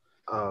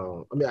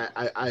 I mean,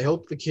 I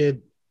hope the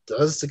kid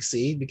does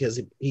succeed because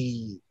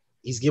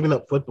he's given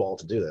up football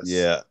to do this.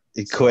 Yeah,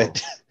 he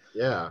quit.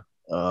 Yeah,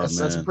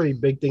 that's a pretty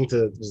big thing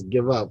to just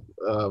give up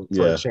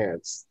for a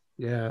chance.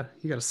 Yeah,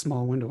 he got a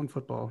small window in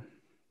football.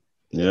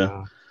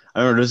 Yeah. I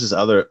remember there's this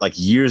other, like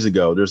years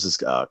ago, there's this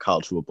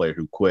college football player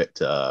who quit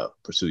to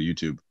pursue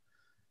YouTube.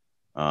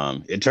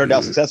 It turned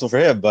out successful for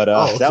him, but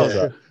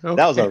that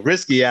was a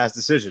risky ass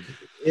decision.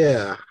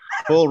 Yeah,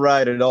 full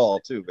ride and all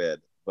too, man.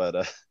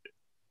 But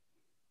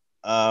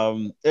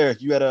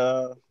Eric, you had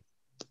a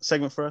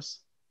segment for us?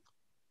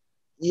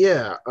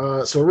 Yeah.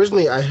 So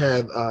originally I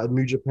had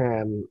New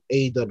Japan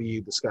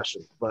AEW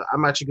discussion, but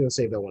I'm actually going to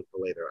save that one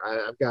for later.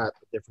 I've got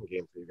a different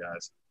game for you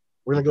guys.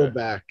 We're going to go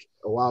back.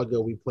 A while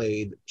ago, we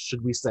played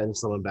Should We Send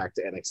Someone Back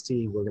to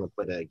NXT? We're going to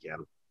play that again.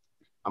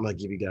 I'm going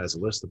to give you guys a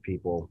list of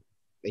people,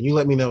 and you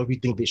let me know if you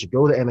think they should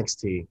go to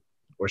NXT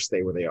or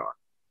stay where they are.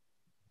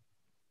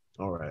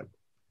 All right.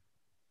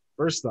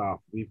 First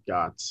off, we've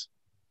got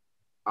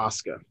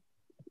Asuka.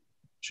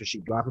 Should she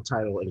drop the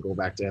title and go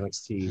back to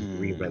NXT,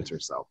 reinvent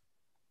herself?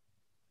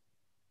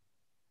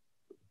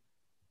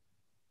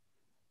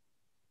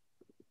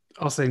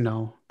 I'll say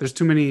no. There's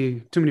too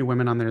many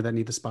women on there that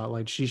need the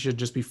spotlight. She should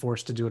just be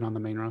forced to do it on the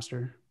main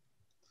roster.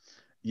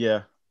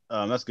 Yeah,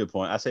 that's a good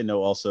point. I say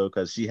no also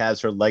because she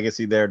has her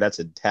legacy there. That's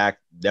intact,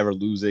 never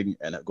losing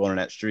and going on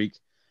that streak.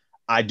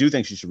 I do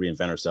think she should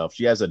reinvent herself.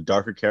 She has a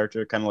darker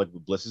character, kind of like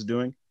what Bliss is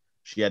doing.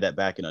 She had that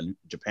back in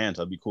Japan,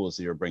 so it'd be cool to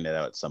see her bring that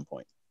out at some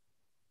point.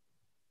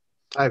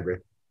 I agree.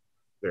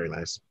 Very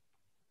nice.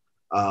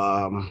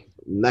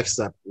 Next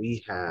up,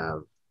 we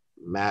have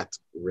Matt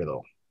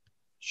Riddle.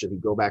 Should he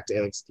go back to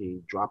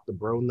NXT, drop the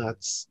bro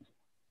nuts,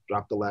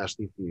 drop the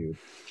Lashley feud?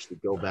 Should he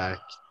go back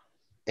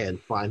and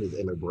find his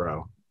inner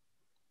bro?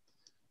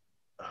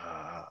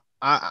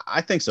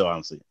 I think so,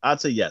 honestly. I'd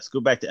say yes.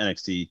 Go back to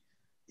NXT.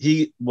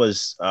 He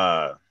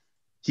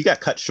got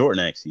cut short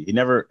in NXT. He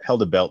never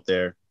held a belt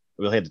there.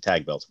 We had the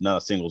tag belts, not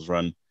a singles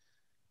run.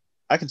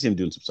 I can see him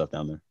doing some stuff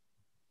down there.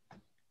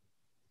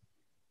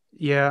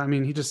 Yeah, I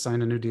mean, he just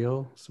signed a new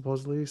deal,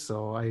 supposedly.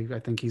 So I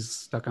think he's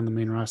stuck on the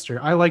main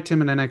roster. I liked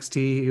him in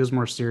NXT. He was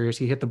more serious.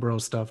 He hit the bro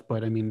stuff,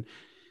 but I mean,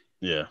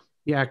 yeah,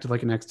 he acted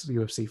like an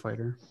ex-UFC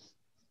fighter.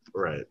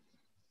 Right.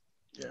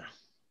 Yeah.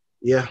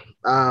 Yeah.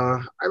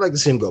 I'd like to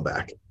see him go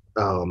back.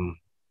 I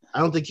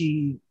don't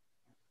think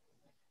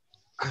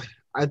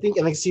I think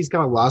NXT's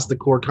kind of lost the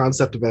core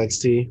concept of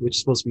NXT, which is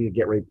supposed to be to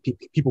get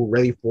people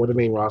ready for the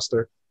main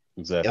roster.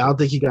 Exactly. And I don't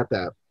think he got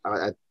that.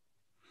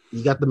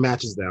 He got the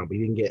matches down, but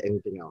he didn't get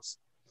anything else.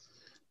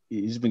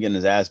 He's been getting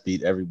his ass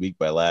beat every week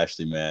by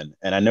Lashley, man.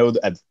 And I know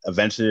that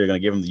eventually they're going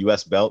to give him the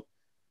U.S. belt,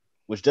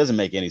 which doesn't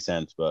make any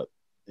sense, but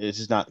it's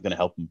just not going to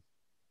help him.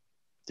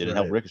 Didn't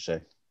help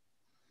Ricochet.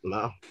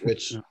 No,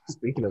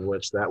 speaking of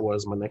which, that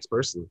was my next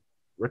person,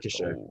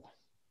 Ricochet.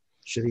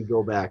 Should he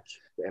go back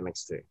to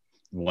NXT?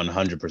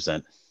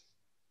 100%.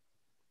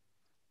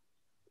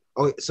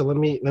 Okay, so let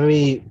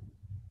me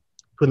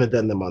put an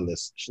addendum on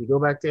this. Should he go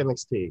back to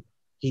NXT?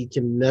 He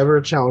can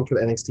never challenge for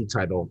the NXT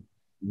title,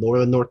 nor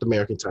the North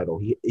American title.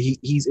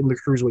 He's in the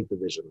cruiserweight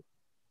division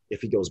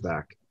if he goes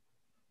back.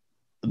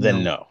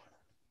 Then no.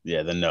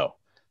 Yeah, then no.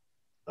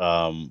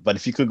 But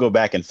if you could go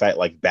back and fight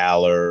like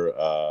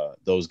Balor,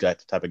 those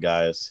type of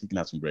guys, he can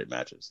have some great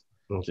matches.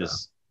 Okay.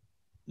 Just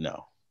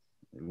no.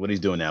 What he's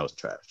doing now is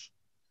trash.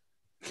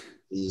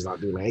 He's not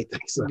doing anything.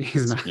 So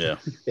he's not. Yeah.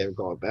 Can't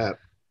call it that.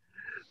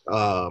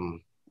 All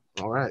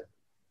right.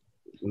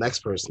 Next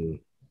person,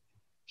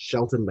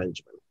 Shelton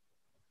Benjamin.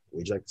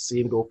 Would you like to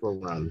see him go for a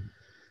run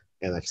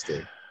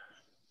NXT?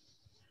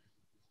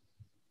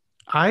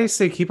 I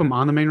say keep him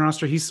on the main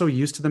roster. He's so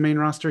used to the main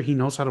roster. He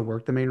knows how to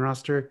work the main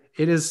roster.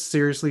 It is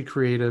seriously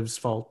creative's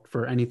fault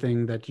for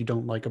anything that you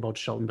don't like about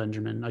Shelton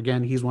Benjamin.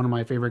 Again, he's one of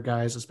my favorite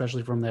guys,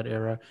 especially from that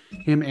era.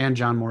 Him and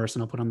John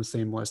Morrison, I'll put on the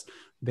same list.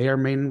 They are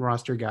main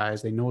roster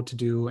guys. They know what to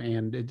do,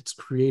 and it's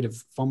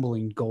creative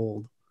fumbling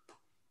gold.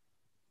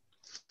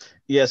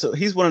 Yeah, so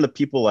he's one of the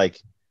people like,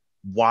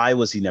 why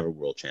was he never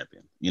world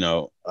champion? You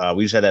know,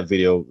 we just had that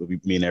video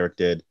me and Eric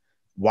did.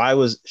 Why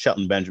was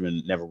Shelton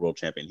Benjamin never world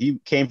champion? He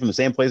came from the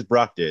same place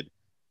Brock did.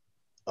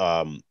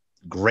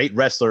 Great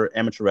wrestler,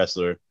 amateur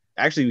wrestler.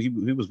 Actually, he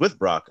was with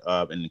Brock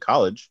in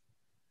college.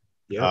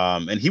 Yeah.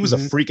 And he was a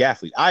freak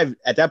athlete.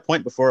 At that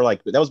point before,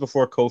 like, that was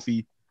before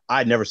Kofi.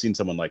 I'd never seen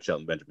someone like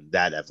Shelton Benjamin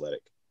that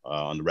athletic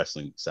on the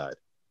wrestling side.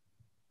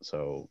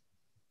 So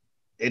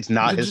it's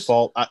not his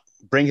fault.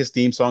 Bring his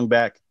theme song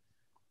back,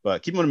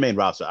 but keep him on the main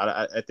roster.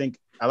 I think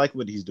I like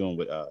what he's doing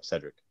with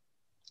Cedric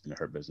in the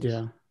Hurt Business.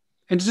 Yeah.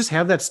 And to just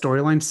have that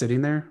storyline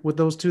sitting there with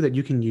those two that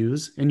you can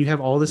use, and you have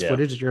all this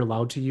footage that you're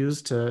allowed to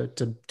use to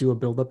do a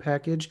build-up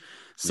package.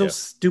 So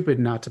stupid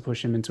not to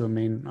push him into a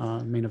main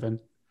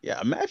event.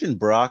 Yeah, imagine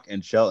Brock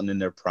and Shelton in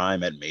their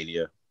prime at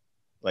Mania,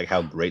 like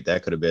how great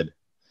that could have been.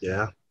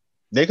 Yeah,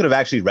 they could have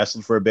actually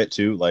wrestled for a bit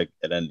too, like,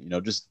 and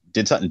then just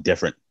did something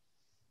different.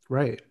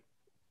 Right.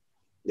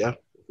 Yeah,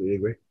 we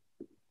agree.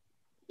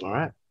 All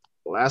right,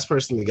 last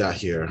person we got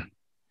here,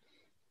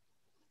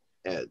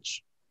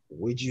 Edge.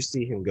 Would you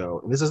see him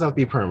go? And this doesn't have to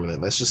be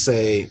permanent. Let's just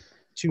say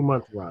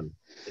 2-month run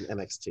in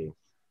NXT.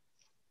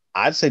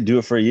 I'd say do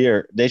it for a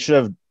year. They should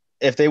have,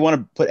 if they want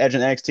to put Edge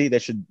in NXT, they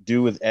should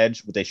do with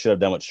Edge what they should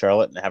have done with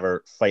Charlotte and have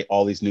her fight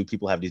all these new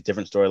people, have these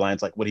different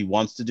storylines, like what he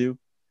wants to do.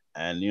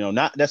 And,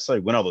 not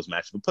necessarily win all those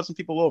matches, but put some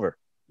people over.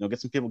 Give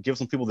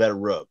some people that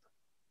rub.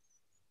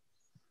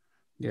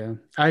 Yeah,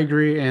 I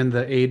agree. And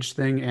the age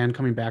thing and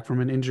coming back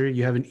from an injury,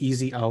 you have an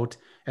easy out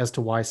as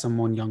to why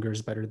someone younger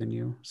is better than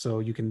you. So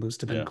you can lose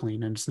to them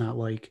clean. And it's not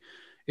like,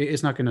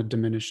 it's not going to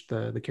diminish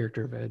the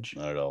character of Edge.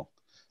 Not at all.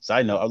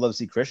 Side note, I'd love to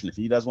see Christian. If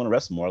he does want to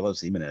wrestle more, I'd love to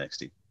see him in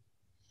NXT.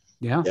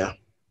 Yeah.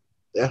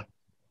 All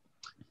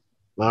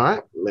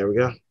right, there we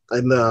go.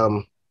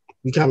 And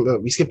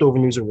we skipped over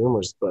news and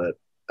rumors, but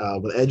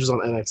when Edge was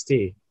on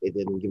NXT, it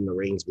didn't give him the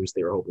ratings boost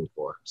they were hoping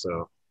for.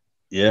 So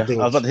yeah, I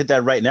was about to hit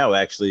that right now,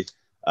 actually.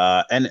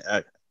 And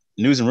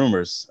news and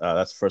rumors,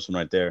 that's the first one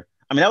right there.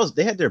 I mean,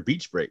 they had their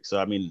beach break, so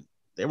I mean,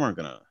 they weren't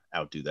gonna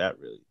outdo that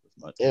really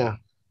much. Yeah,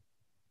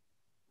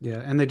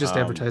 and they just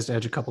advertised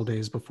Edge a couple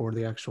days before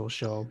the actual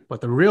show. But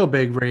the real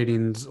big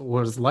ratings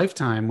was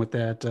Lifetime with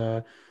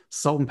that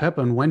Salt and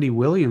Pepper and Wendy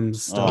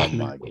Williams stuff. Oh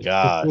my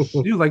gosh,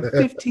 dude, like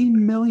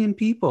 15 million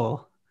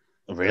people.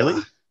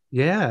 Really?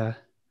 Yeah.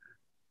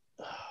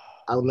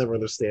 I'll never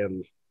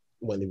understand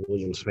Wendy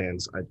Williams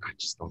fans. I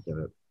just don't get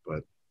it,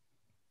 but.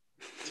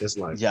 His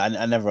life. Yeah,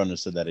 I never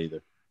understood that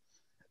either.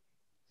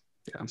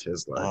 Yeah,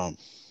 his life. Let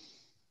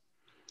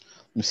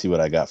me see what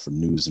I got for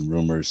news and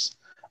rumors.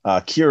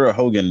 Kiera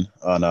Hogan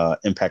on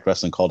Impact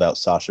Wrestling called out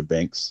Sasha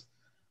Banks.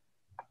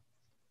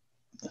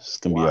 It's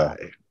gonna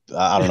be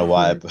I don't know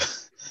why,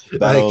 but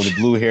battle of the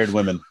blue-haired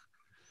women.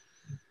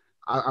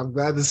 I'm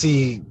glad to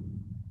see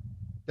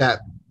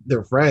that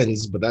they're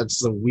friends, but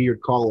that's a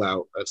weird call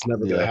out. That's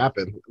never gonna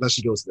happen unless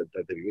she goes to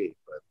the WWE.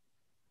 But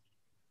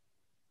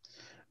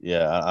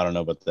yeah, I don't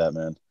know about that,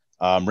 man.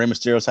 Rey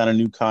Mysterio signed a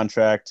new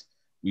contract.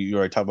 We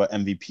already talked about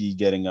MVP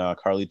getting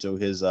Carlito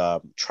his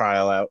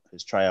tryout.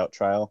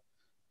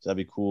 So that'd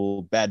be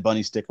cool. Bad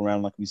Bunny stick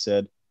around, like we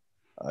said.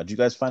 Did you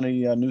guys find any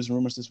news and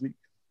rumors this week?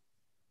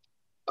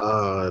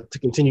 To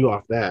continue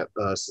off that,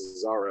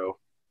 Cesaro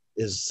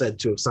is said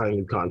to have signed a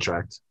new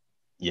contract.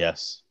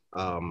 Yes.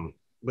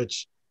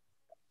 Which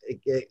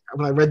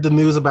when I read the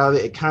news about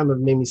it, it kind of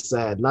made me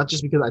sad. Not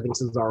just because I think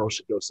Cesaro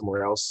should go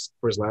somewhere else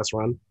for his last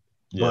run.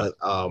 But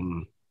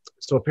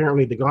so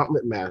apparently the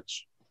gauntlet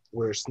match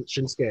where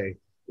Shinsuke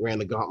ran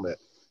the gauntlet,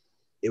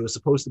 it was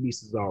supposed to be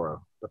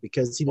Cesaro, but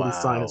because he didn't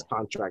sign his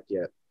contract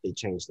yet, they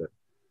changed it,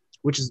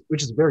 which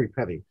is very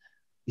petty.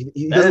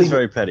 That is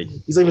very petty.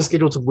 He's not even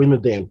scheduled to win the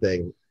damn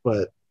thing,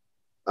 but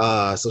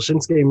so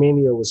Shinsuke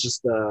Mania was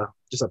just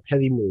a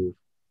petty move,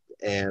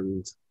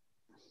 and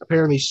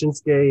apparently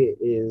Shinsuke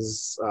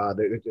is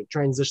they're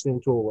transitioning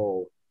into a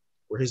role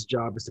where his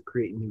job is to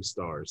create new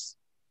stars.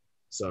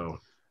 So.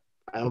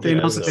 They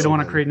announced that they don't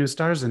want to create new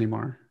stars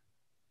anymore.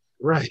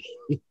 Right.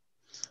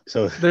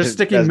 So They're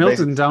sticking that's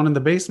Milton down in the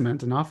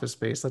basement in Office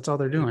Space. That's all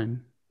they're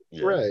doing.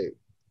 yeah. Right.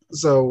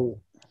 So,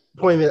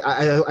 point is,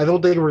 I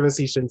don't think we're gonna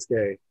see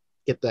Shinsuke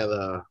get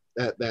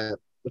that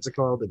what's it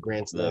called, the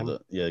Grand Slam.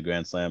 The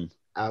Grand Slam.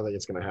 I don't think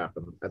it's gonna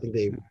happen. I think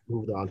they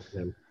moved on to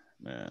him.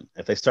 Man,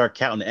 if they start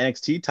counting the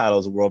NXT title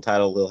as a world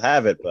title, they'll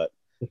have it. But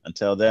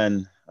until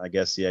then, I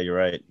guess you're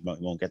right. You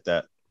won't get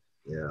that.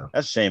 Yeah,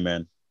 that's a shame,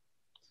 man.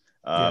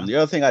 The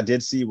other thing I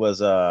did see was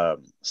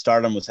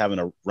Stardom was having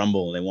a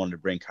Rumble and they wanted to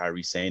bring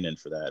Kairi Sane in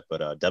for that,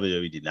 but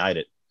WWE denied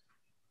it.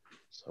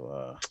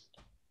 So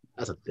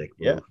that's a dick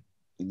move.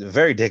 Yeah,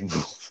 very dick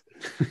move.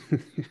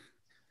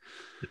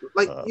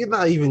 Like you're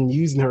not even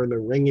using her in the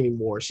ring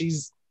anymore.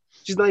 She's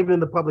not even in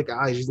the public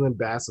eye. She's an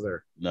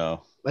ambassador.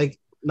 No, like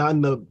not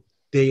in the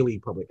daily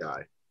public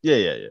eye.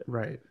 Yeah.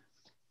 Right.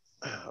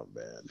 Oh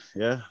man,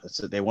 yeah. That's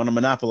it. They want to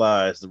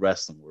monopolize the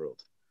wrestling world.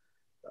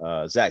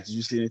 Zach, did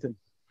you see anything?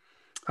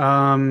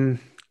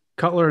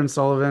 Cutler and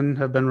Sullivan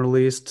have been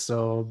released,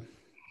 so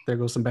there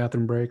goes some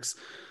bathroom breaks.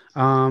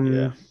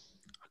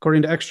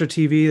 According to Extra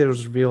TV, it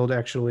was revealed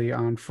actually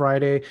on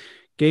Friday.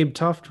 Gabe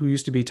Tuft, who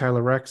used to be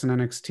Tyler Rex in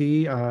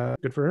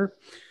NXT, good for her.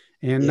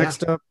 And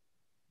next up,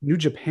 New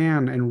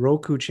Japan and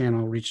Roku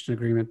Channel reached an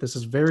agreement. This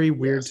is very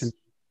weird to me.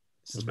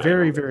 This is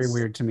very, very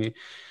weird to me.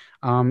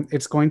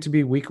 It's going to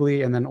be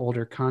weekly and then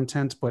older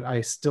content, but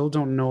I still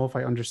don't know if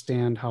I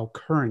understand how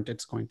current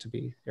it's going to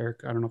be.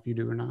 Eric, I don't know if you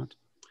do or not.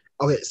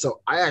 Okay,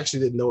 so I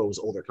actually didn't know it was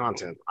older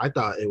content. I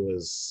thought it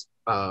was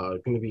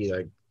going to be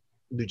like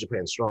New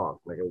Japan Strong,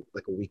 like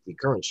a weekly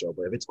current show.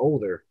 But if it's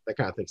older, that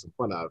kind of takes some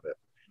fun out of it.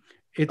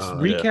 It's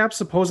recap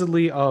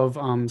supposedly of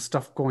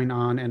stuff going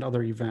on and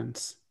other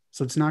events.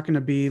 So it's not going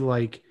to be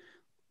like,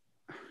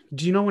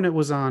 do you know when it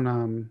was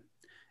on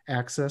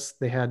Access,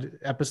 they had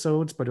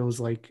episodes, but it was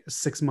like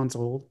 6 months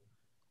old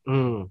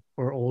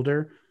or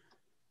older.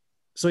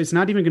 So it's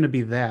not even going to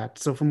be that.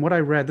 So from what I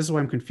read, this is why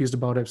I'm confused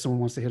about it. If someone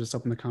wants to hit us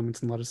up in the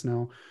comments and let us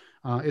know,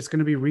 it's going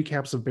to be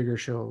recaps of bigger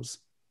shows.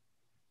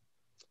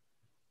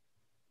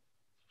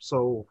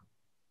 So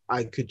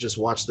I could just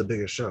watch the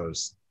bigger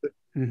shows.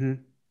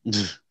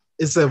 Mm-hmm.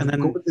 Instead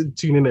of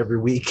tune in every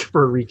week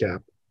for a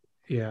recap.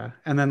 Yeah.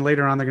 And then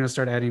later on, they're going to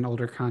start adding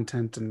older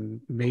content and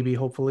maybe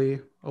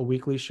hopefully a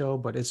weekly show.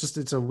 But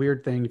it's a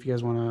weird thing. If you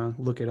guys want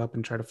to look it up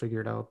and try to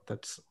figure it out,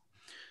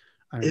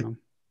 I don't know.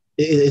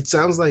 It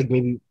sounds like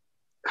maybe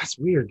that's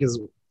weird because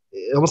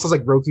it almost sounds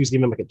like Roku's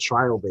giving them like a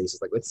trial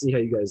basis. Like, let's see how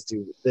you guys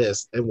do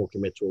this and we'll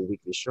commit to a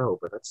weekly show.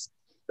 But that's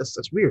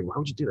weird. Why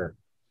would you do that?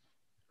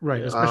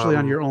 Right. Especially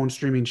on your own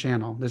streaming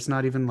channel. It's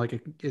not even like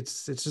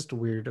it's just a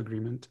weird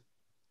agreement.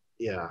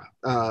 Yeah.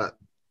 I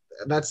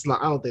don't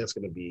think that's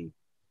going to be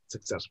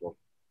successful.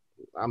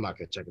 I'm not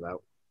going to check it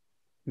out.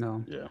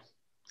 No. Yeah.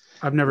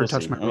 I've never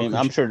touched my Roku.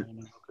 I'm sure.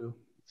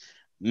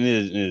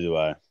 Neither do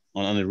I.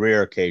 On a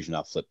rare occasion,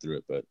 I'll flip through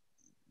it, but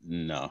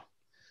no.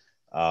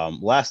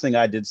 Last thing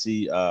I did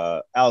see,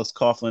 Alex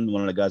Coughlin,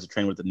 one of the guys who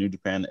trained with the New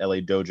Japan LA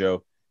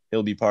Dojo,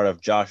 he'll be part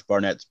of Josh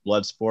Barnett's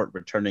Bloodsport,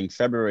 returning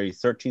February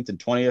 13th and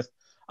 20th.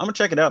 I'm gonna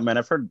check it out, man.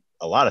 I've heard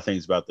a lot of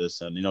things about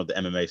this, and the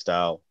MMA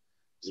style.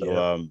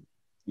 So,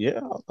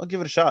 I'll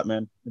give it a shot,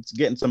 man. It's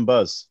getting some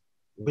buzz.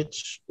 What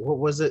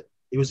was it?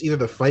 It was either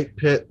the Fight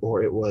Pit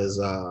or it was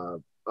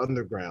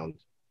Underground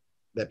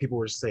that people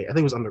were saying. I think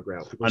it was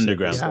Underground.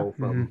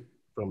 Underground.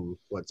 From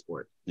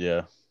Bloodsport.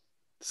 Yeah.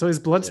 So is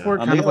Bloodsport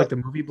kind of like the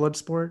movie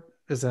Bloodsport?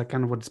 Is that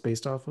kind of what it's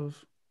based off of?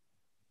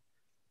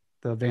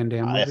 The Van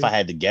Damme movie? If I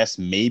had to guess,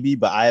 maybe,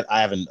 but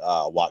I haven't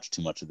watched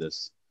too much of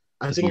this.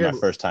 This is my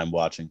first time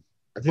watching.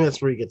 I think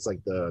that's where he gets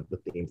like the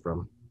theme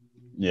from.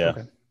 Yeah.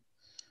 Okay.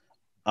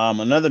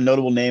 Another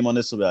notable name on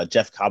this will be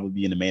Jeff Cobb will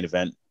be in the main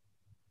event,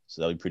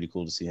 so that'll be pretty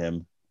cool to see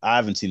him. I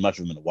haven't seen much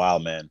of him in a while,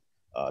 man.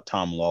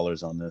 Tom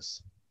Lawler's on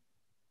this,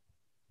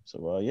 so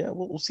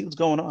we'll see what's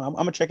going on. I'm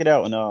gonna check it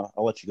out and I'll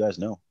let you guys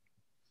know.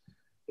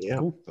 Yeah.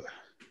 Cool.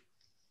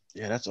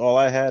 Yeah, that's all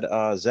I had.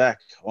 Zach,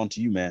 on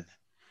to you, man.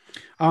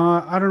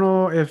 I don't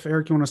know if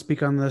Eric, you want to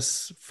speak on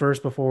this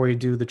first before we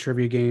do the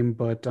trivia game,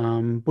 but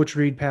Butch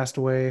Reed passed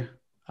away,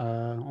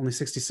 only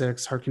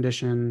 66, heart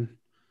condition.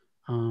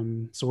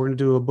 So we're going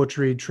to do a Butch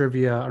Reed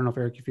trivia. I don't know if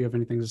Eric, if you have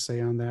anything to say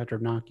on that or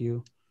knock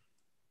you.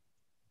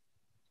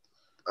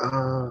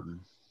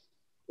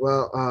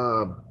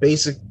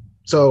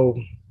 So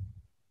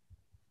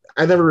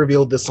I never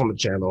revealed this on the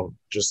channel,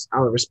 just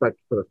out of respect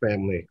for the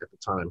family at the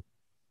time.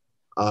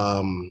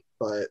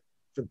 But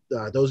for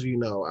those of you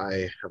know,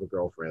 I have a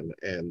girlfriend,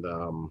 and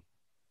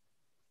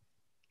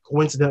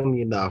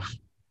coincidentally enough,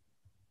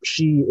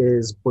 she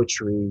is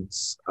Butch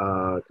Reed's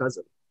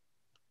cousin.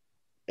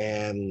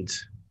 And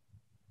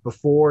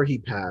before he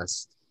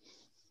passed,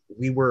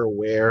 we were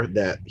aware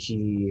that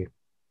he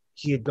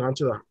had gone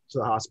to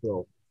the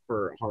hospital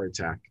for a heart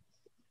attack,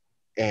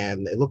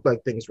 and it looked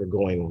like things were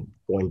going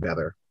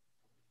better.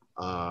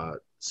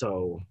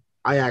 So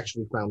I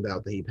actually found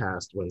out that he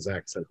passed when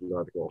Zach sent the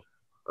article.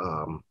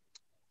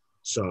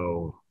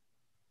 So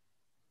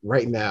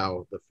right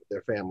now,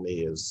 their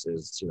family is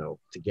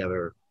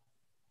together,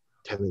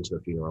 tending to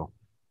the funeral.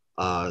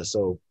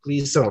 So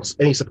please send out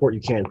any support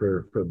you can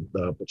for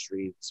the Butch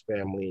Reed's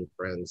family,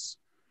 friends,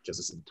 because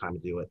this is the time to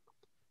do it.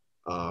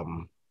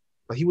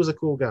 But he was a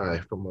cool guy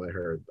from what I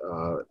heard.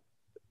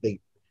 They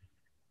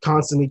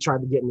constantly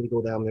tried to get me to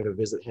go down there to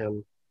visit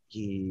him.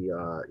 He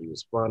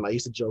was fun. I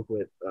used to joke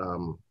with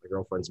my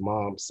girlfriend's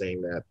mom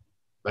saying that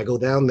if I go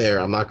down there,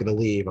 I'm not going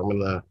to leave. I'm going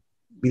to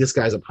be this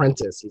guy's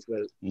apprentice. He's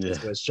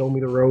gonna show me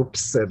the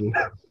ropes, and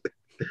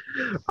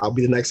I'll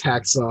be the next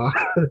hacksaw.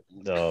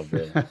 Oh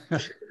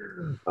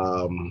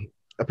man.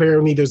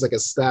 Apparently, there's like a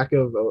stack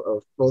of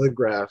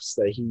photographs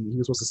that he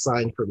was supposed to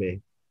sign for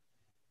me.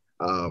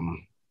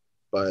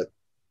 But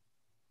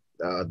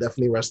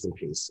definitely rest in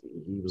peace.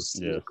 He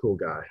was a cool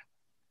guy.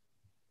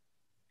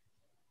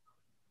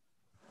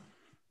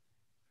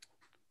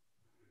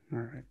 All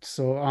right.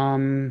 So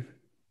I'm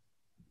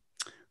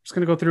just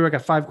going to go through. I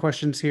got 5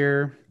 questions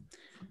here.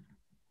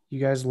 You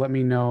guys let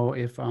me know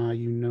if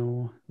you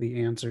know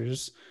the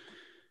answers.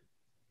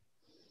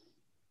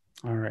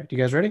 All right. You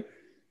guys ready?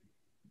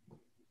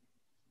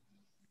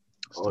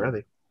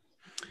 Already.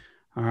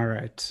 All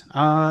right.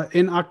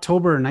 In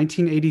October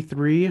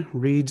 1983,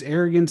 Reed's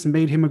arrogance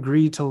made him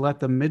agree to let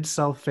the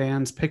Mid-South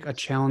fans pick a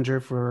challenger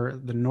for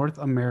the North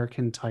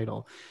American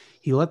title.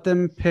 He let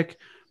them pick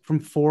from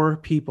 4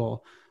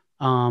 people.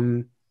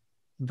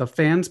 The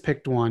fans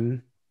picked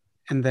one,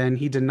 and then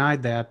he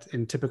denied that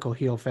in typical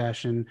heel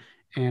fashion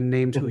and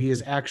named who he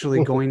is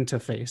actually going to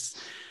face.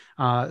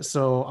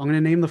 So I'm going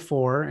to name the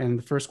 4, and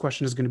the first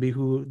question is going to be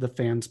who the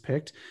fans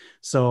picked.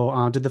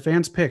 So did the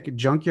fans pick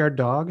Junkyard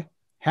Dog,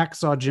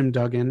 Hacksaw Jim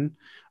Duggan,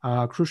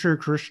 Crusher,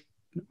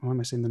 why am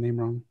I saying the name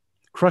wrong?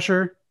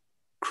 Crusher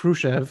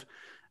Khrushchev,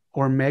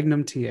 or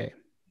Magnum TA?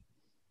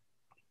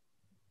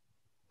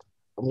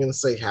 I'm going to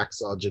say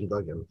Hacksaw Jim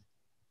Duggan.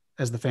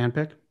 As the fan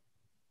pick?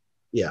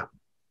 Yeah.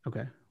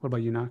 Okay. What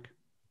about you, Knock?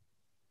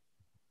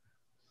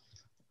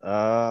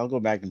 I'll go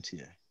Magnum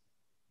TA.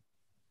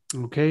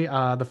 Okay.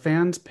 The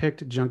fans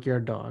picked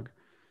Junkyard Dog.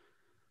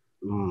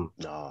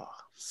 Oh.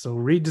 So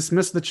Reed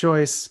dismissed the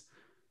choice.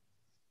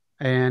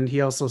 And he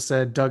also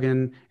said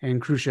Duggan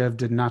and Khrushchev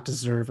did not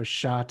deserve a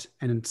shot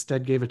and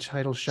instead gave a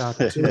title shot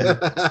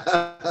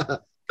to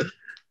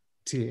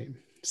TA.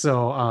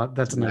 So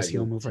that's a nice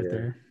heel move right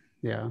there.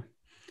 Yeah.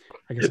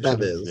 I guess that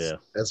is. Yeah.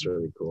 That's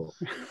really cool.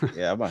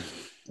 Yeah.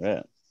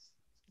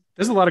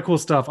 There's a lot of cool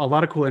stuff. A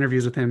lot of cool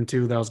interviews with him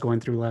too that I was going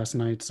through last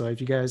night. So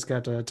if you guys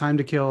got time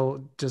to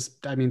kill,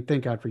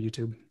 thank God for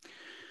YouTube.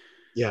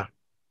 Yeah.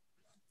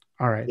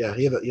 All right. Yeah.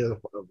 He had a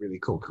really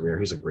cool career.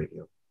 He's a great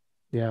heel.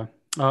 Yeah.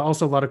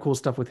 Also a lot of cool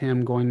stuff with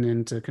him going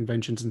into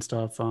conventions and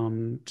stuff.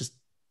 Just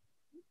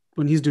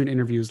when he's doing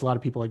interviews, a lot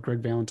of people like Greg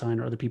Valentine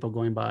or other people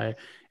going by,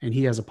 and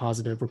he has a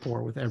positive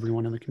rapport with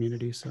everyone in the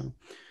community. So,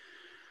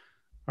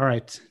 all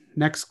right.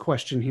 Next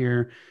question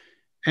here.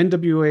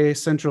 NWA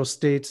Central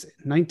States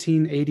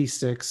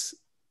 1986.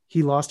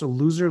 He lost a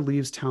loser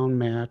leaves town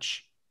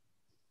match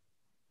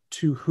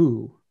to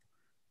who?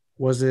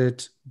 Was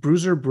it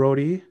Bruiser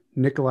Brody,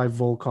 Nikolai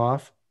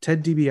Volkov,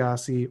 Ted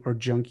DiBiase, or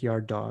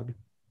Junkyard Dog?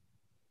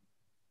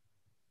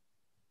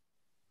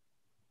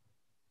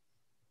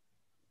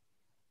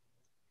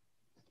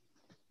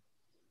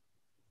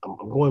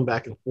 I'm going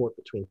back and forth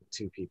between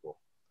 2 people.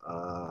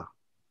 I'm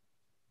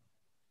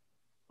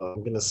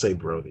going to say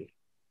Brody.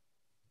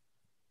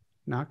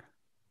 Knock.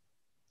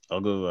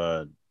 I'll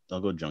go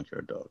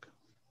Junkyard Dog.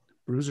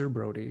 Bruiser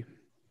Brody.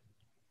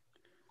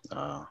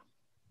 It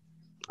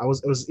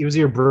was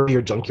either Brody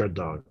or Junkyard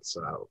Dog,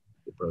 so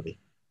Brody.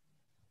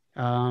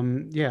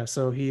 Yeah,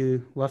 so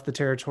he left the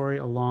territory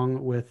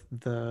along with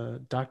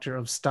the Doctor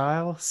of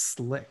Style,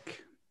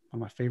 Slick,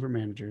 one of my favorite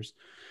managers.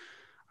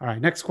 All right,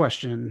 next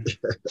question.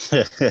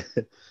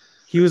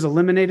 He was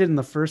eliminated in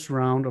the first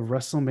round of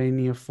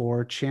WrestleMania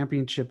 4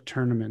 Championship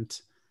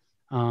Tournament.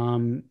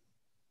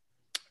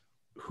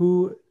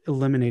 Who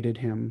eliminated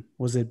him?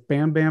 Was it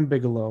Bam Bam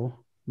Bigelow,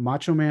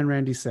 Macho Man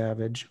Randy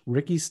Savage,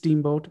 Ricky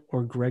Steamboat,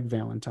 or Greg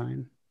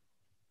Valentine?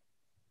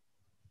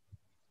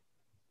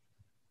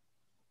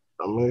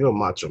 I'm going to go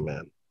Macho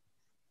Man.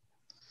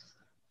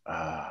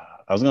 I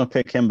was going to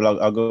pick him, but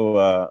I'll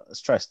go,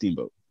 let's try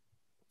Steamboat.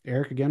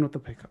 Eric again with the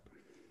pickup.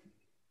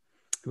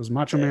 It was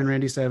Macho Man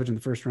Randy Savage in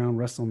the first round,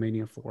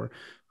 WrestleMania 4.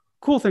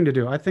 Cool thing to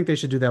do. I think they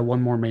should do that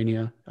one more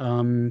Mania. I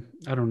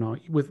don't know.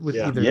 With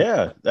either.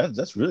 Yeah,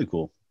 that's really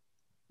cool.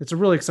 It's a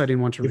really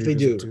exciting one to revisit. If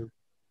they do, too.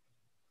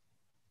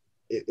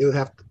 It would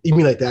have to, you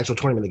mean like the actual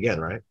tournament again,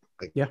 right?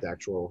 Like the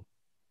actual.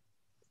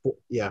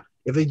 Yeah.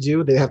 If they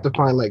do, they have to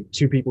find like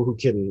 2 people who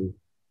can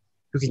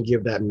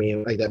give that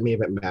main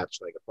event match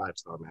like a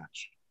 5-star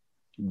match.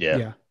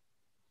 Yeah.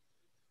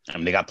 I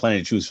mean, they got plenty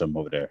to choose from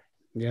over there.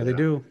 Yeah, they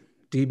do.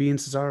 DB and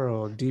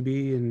Cesaro,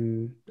 DB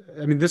and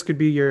this could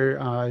be your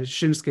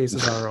Shinsuke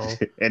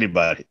Cesaro.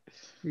 Anybody.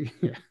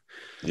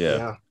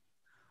 Yeah.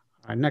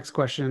 All right, next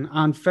question.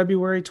 On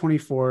February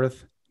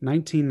 24th,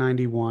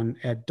 1991,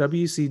 at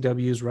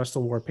WCW's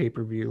Wrestle War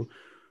pay-per-view,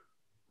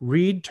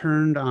 Reed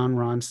turned on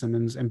Ron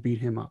Simmons and beat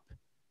him up.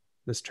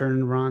 This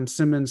turned Ron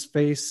Simmons'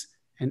 face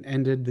and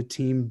ended the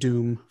Team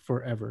Doom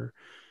forever.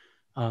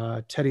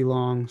 Teddy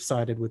Long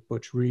sided with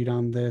Butch Reed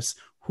on this.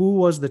 Who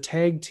was the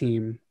tag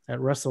team at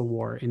Wrestle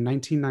War in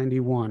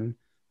 1991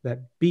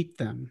 that beat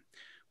them?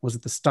 Was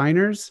it the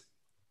Steiners,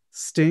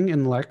 Sting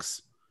and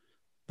Lex,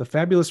 the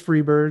Fabulous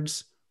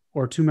Freebirds,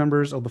 or 2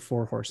 members of the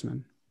Four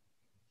Horsemen?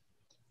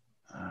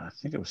 I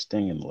think it was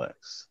Sting and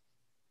Lex.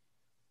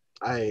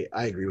 I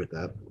agree with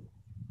that.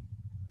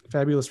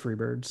 Fabulous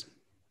Freebirds.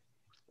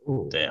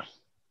 Ooh, Damn.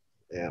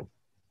 I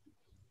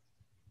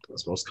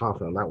was most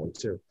confident on that one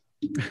too.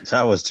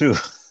 That was too.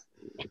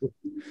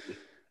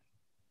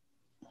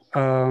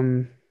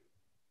 Oh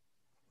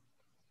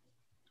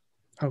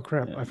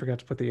crap! Yeah. I forgot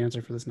to put the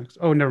answer for this next.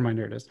 Oh, never mind.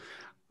 There it is.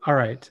 All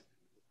right.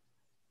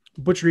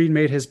 Butch Reed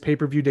made his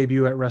pay-per-view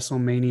debut at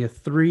WrestleMania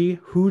 3.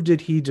 Who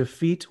did he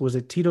defeat? Was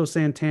it Tito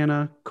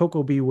Santana,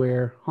 Coco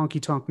Beware,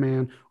 Honky Tonk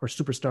Man, or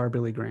Superstar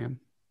Billy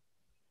Graham?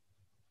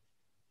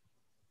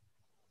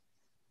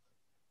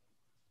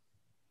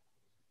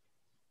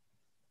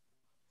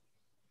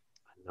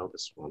 I know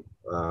this one.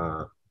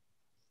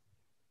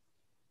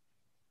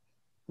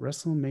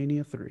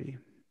 WrestleMania 3.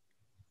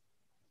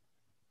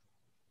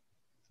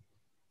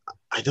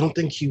 I don't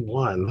think he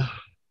won.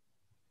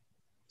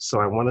 So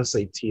I want to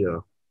say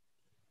Tito.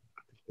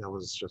 I think that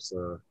was just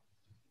a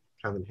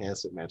kind of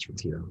enhancement match for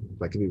Tito.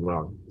 I could be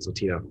wrong. So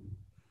Tito.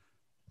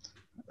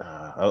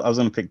 I was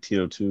going to pick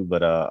Tito too,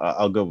 but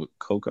I'll go with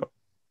Coco.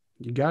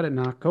 You got it,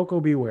 Knock.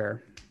 Coco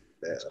Beware.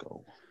 Let's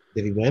go.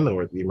 Did he win,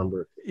 or do you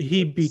remember?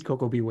 He beat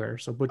Coco Beware.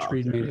 So Butch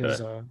Reed made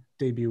his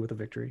debut with a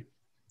victory.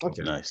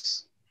 Okay.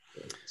 Nice.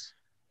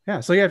 Yeah,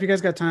 so yeah, if you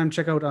guys got time,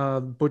 check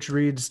out Butch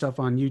Reed's stuff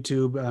on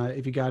YouTube.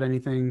 If you got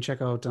anything,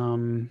 check out.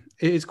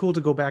 It's cool to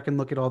go back and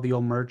look at all the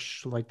old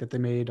merch like that they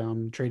made,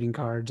 trading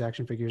cards,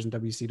 action figures, and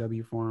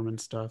WCW form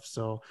and stuff.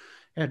 So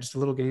yeah, just a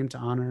little game to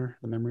honor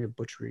the memory of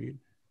Butch Reed.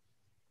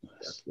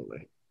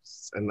 Definitely,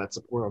 and that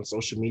support on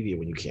social media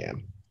when you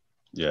can.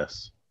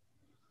 Yes.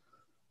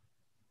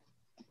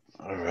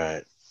 All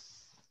right.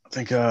 I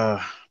think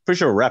pretty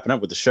sure we're wrapping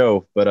up with the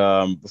show,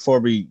 but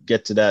before we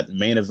get to that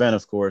main event,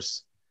 of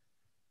course.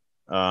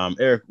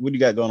 Eric, what do you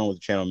got going on with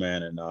the channel,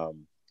 man? And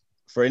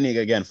for any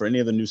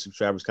of the new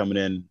subscribers coming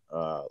in,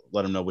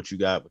 let them know what you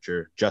got with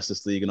your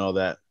Justice League and all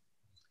that.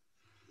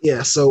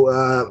 Yeah,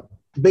 so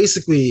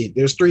basically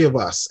there's 3 of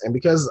us, and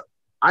because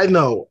I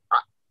know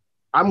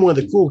I'm one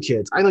of the cool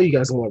kids, I know you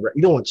guys don't want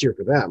to cheer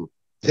for them.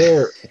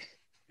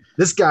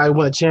 This guy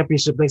won a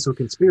championship thanks to a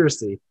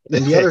conspiracy,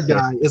 and the other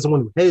guy is the one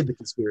who hated the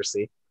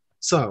conspiracy.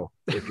 So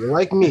if you're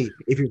like me,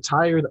 if you're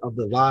tired of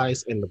the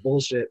lies and the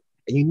bullshit,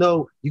 and you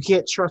know you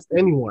can't trust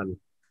anyone,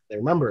 then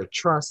remember,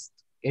 trust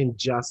in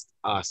Just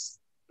Us,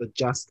 the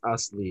Just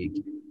Us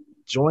League.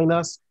 Join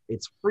us.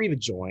 It's free to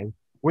join.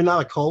 We're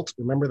not a cult,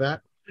 remember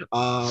that?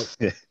 But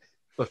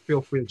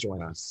feel free to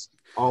join us.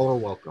 All are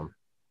welcome.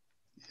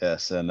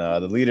 Yes, and the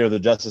leader of the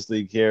Justice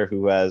League here,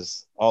 who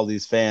has all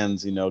these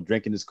fans,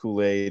 drinking his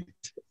Kool-Aid.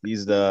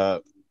 He's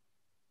the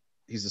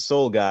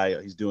soul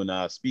guy. He's doing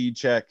a speed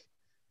check.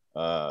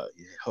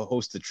 He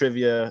hosts the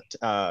trivia.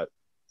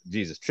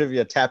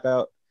 Trivia tap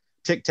out.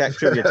 Tic Tac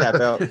Trivia tap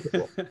out.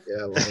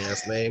 Yeah, long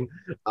ass name.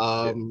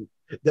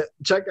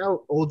 Check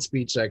out old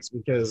speed checks,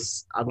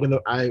 because I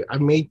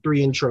made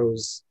 3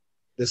 intros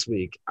this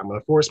week. I'm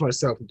gonna force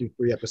myself to do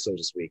 3 episodes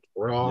this week.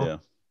 Raw,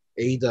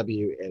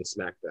 AEW, and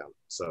SmackDown.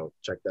 So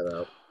check that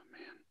out.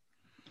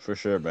 For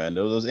sure, man.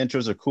 Those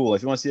intros are cool.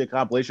 If you want to see a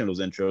compilation of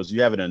those intros,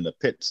 you have it in the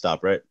pit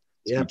stop, right?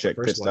 Yeah, check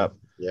pit stop.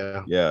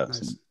 Yeah.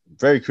 Nice. Some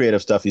very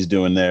creative stuff he's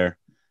doing there.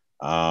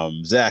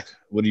 Zach,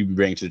 what do you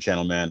bring to the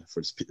channel, man,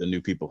 for the new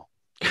people?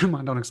 Come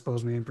on, don't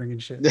expose me and bringing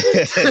shit.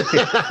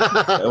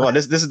 Come on,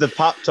 this is the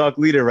pop talk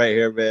leader right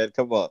here, man.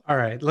 Come on. All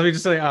right, let me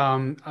just say,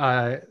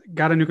 I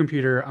got a new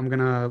computer. I'm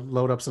gonna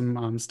load up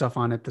some stuff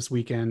on it this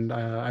weekend.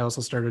 I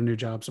also started a new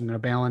job, so I'm gonna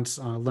balance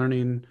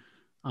learning,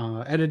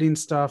 editing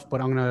stuff,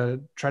 but I'm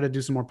gonna try to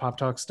do some more pop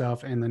talk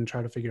stuff, and then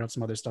try to figure out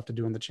some other stuff to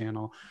do on the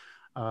channel.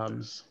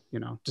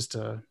 Just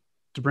to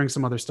bring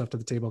some other stuff to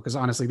the table, because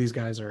honestly, these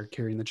guys are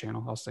carrying the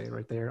channel. I'll say it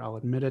right there. I'll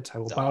admit it. I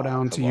will bow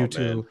down to you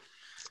two. Man.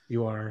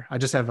 You are. I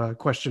just have a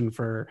question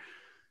for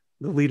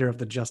the leader of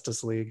the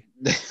Justice League.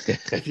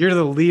 If you're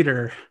the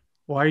leader,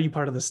 why are you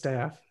part of the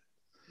staff?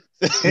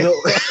 You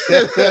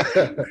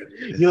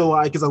know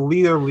why? Because a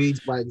leader leads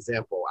by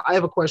example. I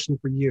have a question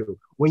for you.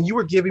 When you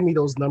were giving me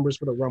those numbers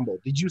for the Rumble,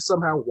 did you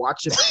somehow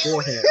watch it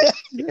beforehand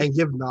and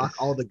give Knock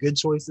all the good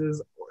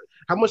choices?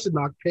 How much did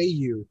Knock pay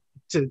you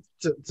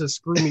to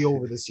screw me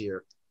over this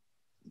year?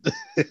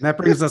 That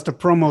brings us to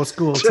promo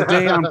school.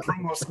 Today on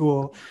promo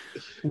school,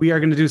 we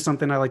are going to do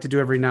something I like to do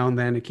every now and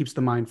then. It keeps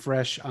the mind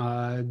fresh.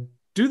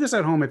 Do this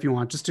at home if you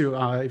want. Just to,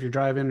 if you're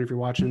driving, if you're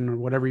watching, or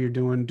whatever you're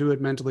doing, do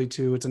it mentally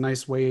too. It's a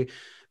nice way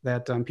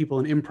that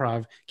people in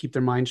improv keep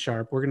their mind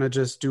sharp. We're going to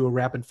just do a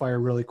rapid fire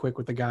really quick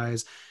with the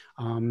guys.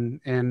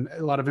 And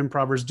a lot of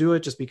improvers do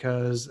it just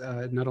because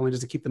not only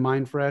does it keep the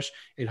mind fresh,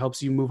 it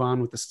helps you move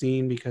on with the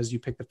scene, because you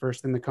pick the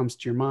first thing that comes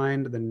to your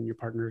mind, then your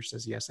partner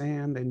says yes,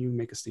 and you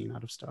make a scene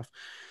out of stuff.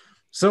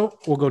 So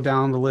we'll go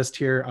down the list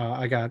here.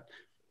 I got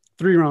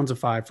 3 rounds of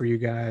 5 for you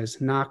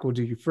guys. Knock, we'll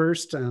do you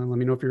first. Let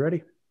me know if you're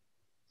ready.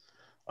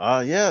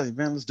 Yeah,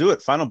 man, let's do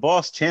it. Final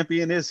boss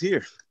champion is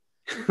here.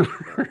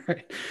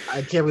 Right.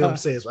 I can't believe I'm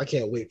saying this. I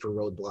can't wait for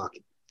Roadblock.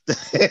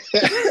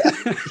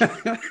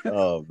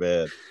 Oh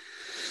man.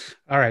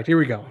 All right, here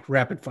we go.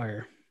 Rapid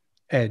fire.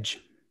 Edge.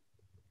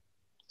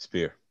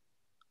 Spear.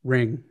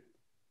 Ring.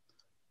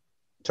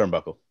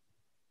 Turnbuckle.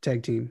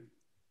 Tag team.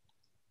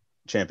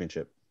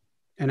 Championship.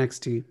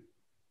 NXT.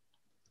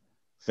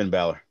 Finn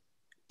Balor.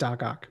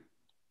 Doc Ock.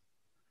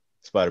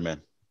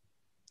 Spider-Man.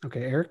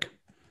 Okay, Eric.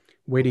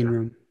 Waiting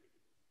room.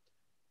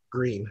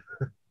 Green.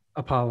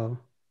 Apollo.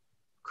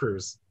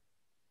 Cruz.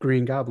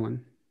 Green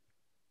Goblin.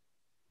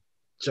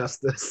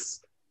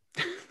 Justice.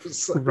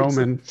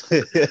 Roman.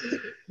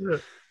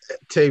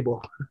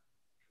 Table.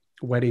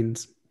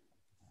 Weddings.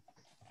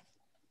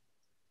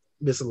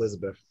 Miss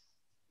Elizabeth.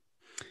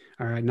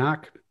 All right,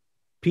 Knock.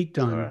 Pete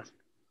Dunne.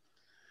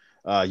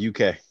 All right.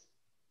 UK.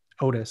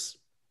 Otis.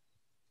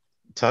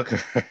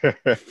 Tucker.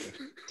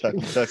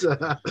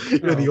 Tucker.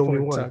 You're the Oh, only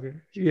poor one.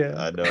 Tucker. Yeah.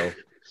 I know.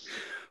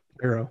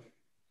 Pyro.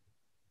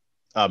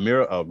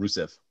 Miro. Oh,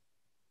 Rusev.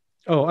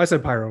 Oh, I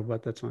said Pyro,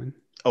 but that's fine.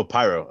 Oh,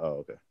 Pyro.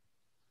 Oh,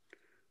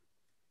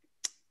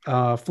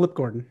 okay. Flip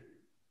Gordon.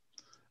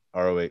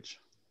 ROH.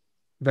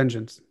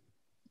 Vengeance.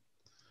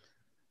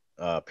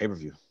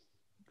 Pay-per-view.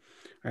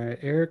 All right,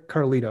 Eric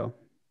Carlito.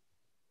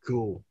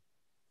 Cool.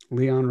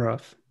 Leon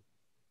Ruff.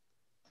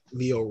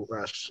 Leo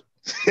Rush.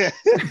 I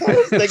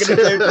was thinking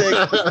the same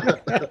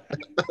thing.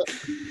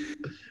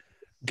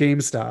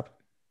 GameStop.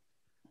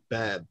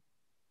 Bad.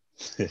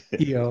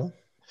 EO.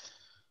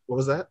 What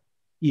was that?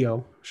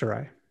 EO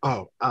Shirai.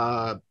 Oh,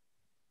 I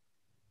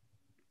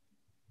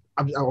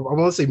want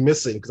to say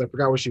missing because I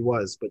forgot where she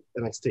was, but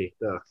NXT.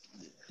 But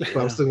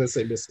I'm still gonna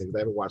say missing because I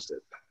haven't watched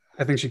it.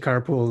 I think she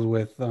carpooled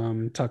with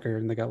Tucker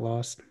and they got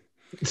lost.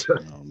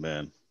 Oh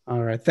man.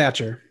 All right,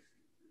 Thatcher.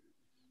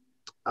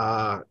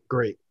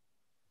 Great.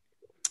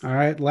 All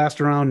right,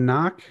 last round.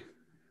 Knock.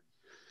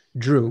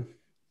 Drew.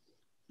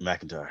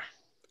 McIntyre.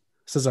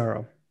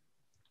 Cesaro.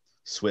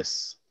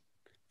 Swiss.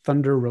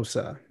 Thunder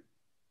Rosa.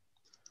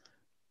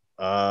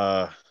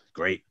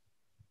 Great.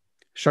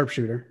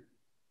 Sharpshooter.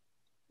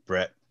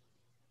 Brett.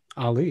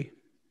 Ali.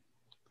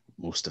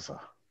 Mustafa.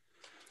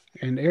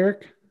 And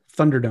Eric.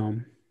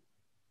 Thunderdome.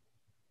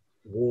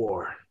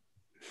 War.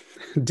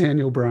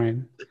 Daniel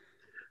Bryan.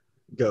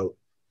 Goat.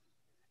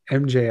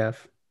 MJF.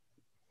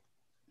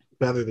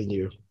 Better than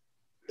you.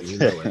 And you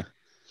know it.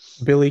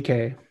 Billy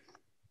Kay.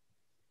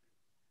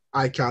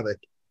 Iconic.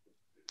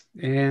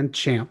 And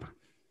Champ.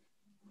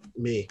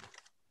 Me.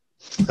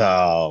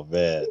 Oh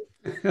man.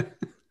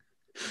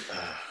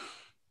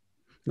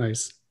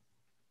 Nice.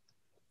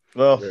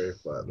 Well, Very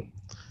fun.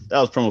 that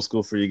was promo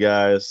school for you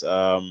guys.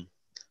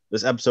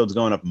 This episode's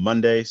going up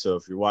Monday, so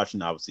if you're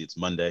watching, obviously it's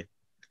Monday.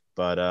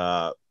 But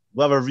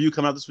we'll have a review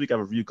coming out this week. I have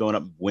a review going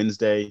up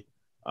Wednesday.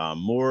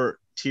 More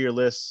tier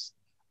lists.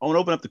 I want to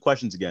open up the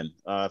questions again.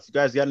 If you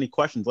guys got any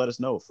questions, let us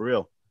know, for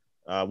real.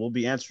 We'll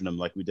be answering them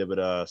like we did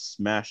with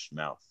Smash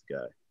Mouth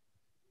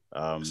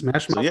guy.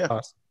 Smash Mouth. Yeah.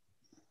 Boss.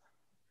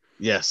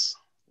 Yes.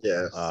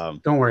 Yes.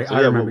 Don't worry, so I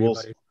remember you,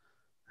 buddy.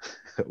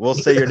 We'll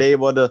say your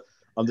name on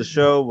the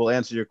show. We'll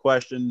answer your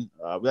question.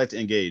 We like to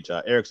engage.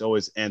 Eric's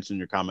always answering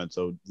your comments,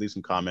 so leave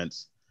some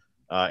comments.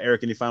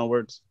 Eric, any final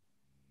words?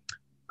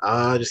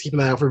 Just keep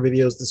an eye out for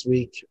videos this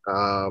week.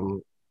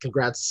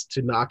 Congrats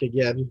to Knock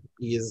again.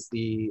 He is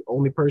the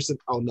only person.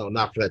 Oh no,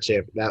 not for that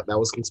champ. That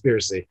was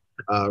conspiracy.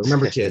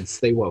 Remember, kids,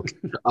 stay woke.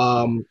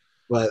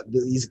 But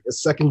the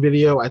second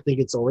video, I think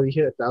it's already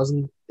hit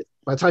 1,000.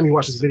 By the time you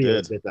watch this video,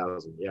 it's hit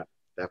 1,000. Yeah,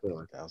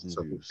 definitely. 1,000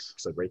 so, views.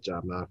 So great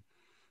job, Knock.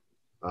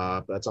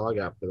 But that's all I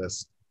got for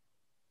this.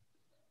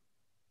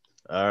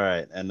 All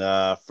right, and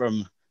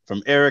from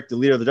Eric, the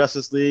leader of the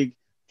Justice League,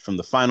 from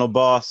the final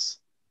boss,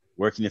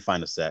 where can you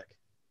find us at?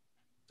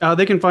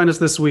 They can find us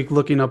this week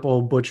looking up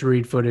old Butch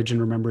Reed footage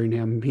and remembering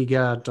him. He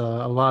got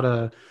a lot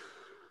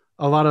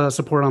of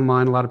support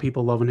online, a lot of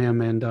people loving him,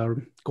 and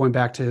going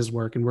back to his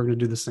work, and we're going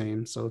to do the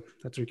same. So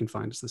that's where you can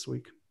find us this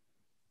week.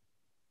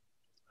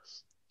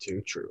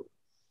 Too true.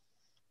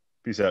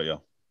 Peace out,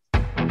 y'all.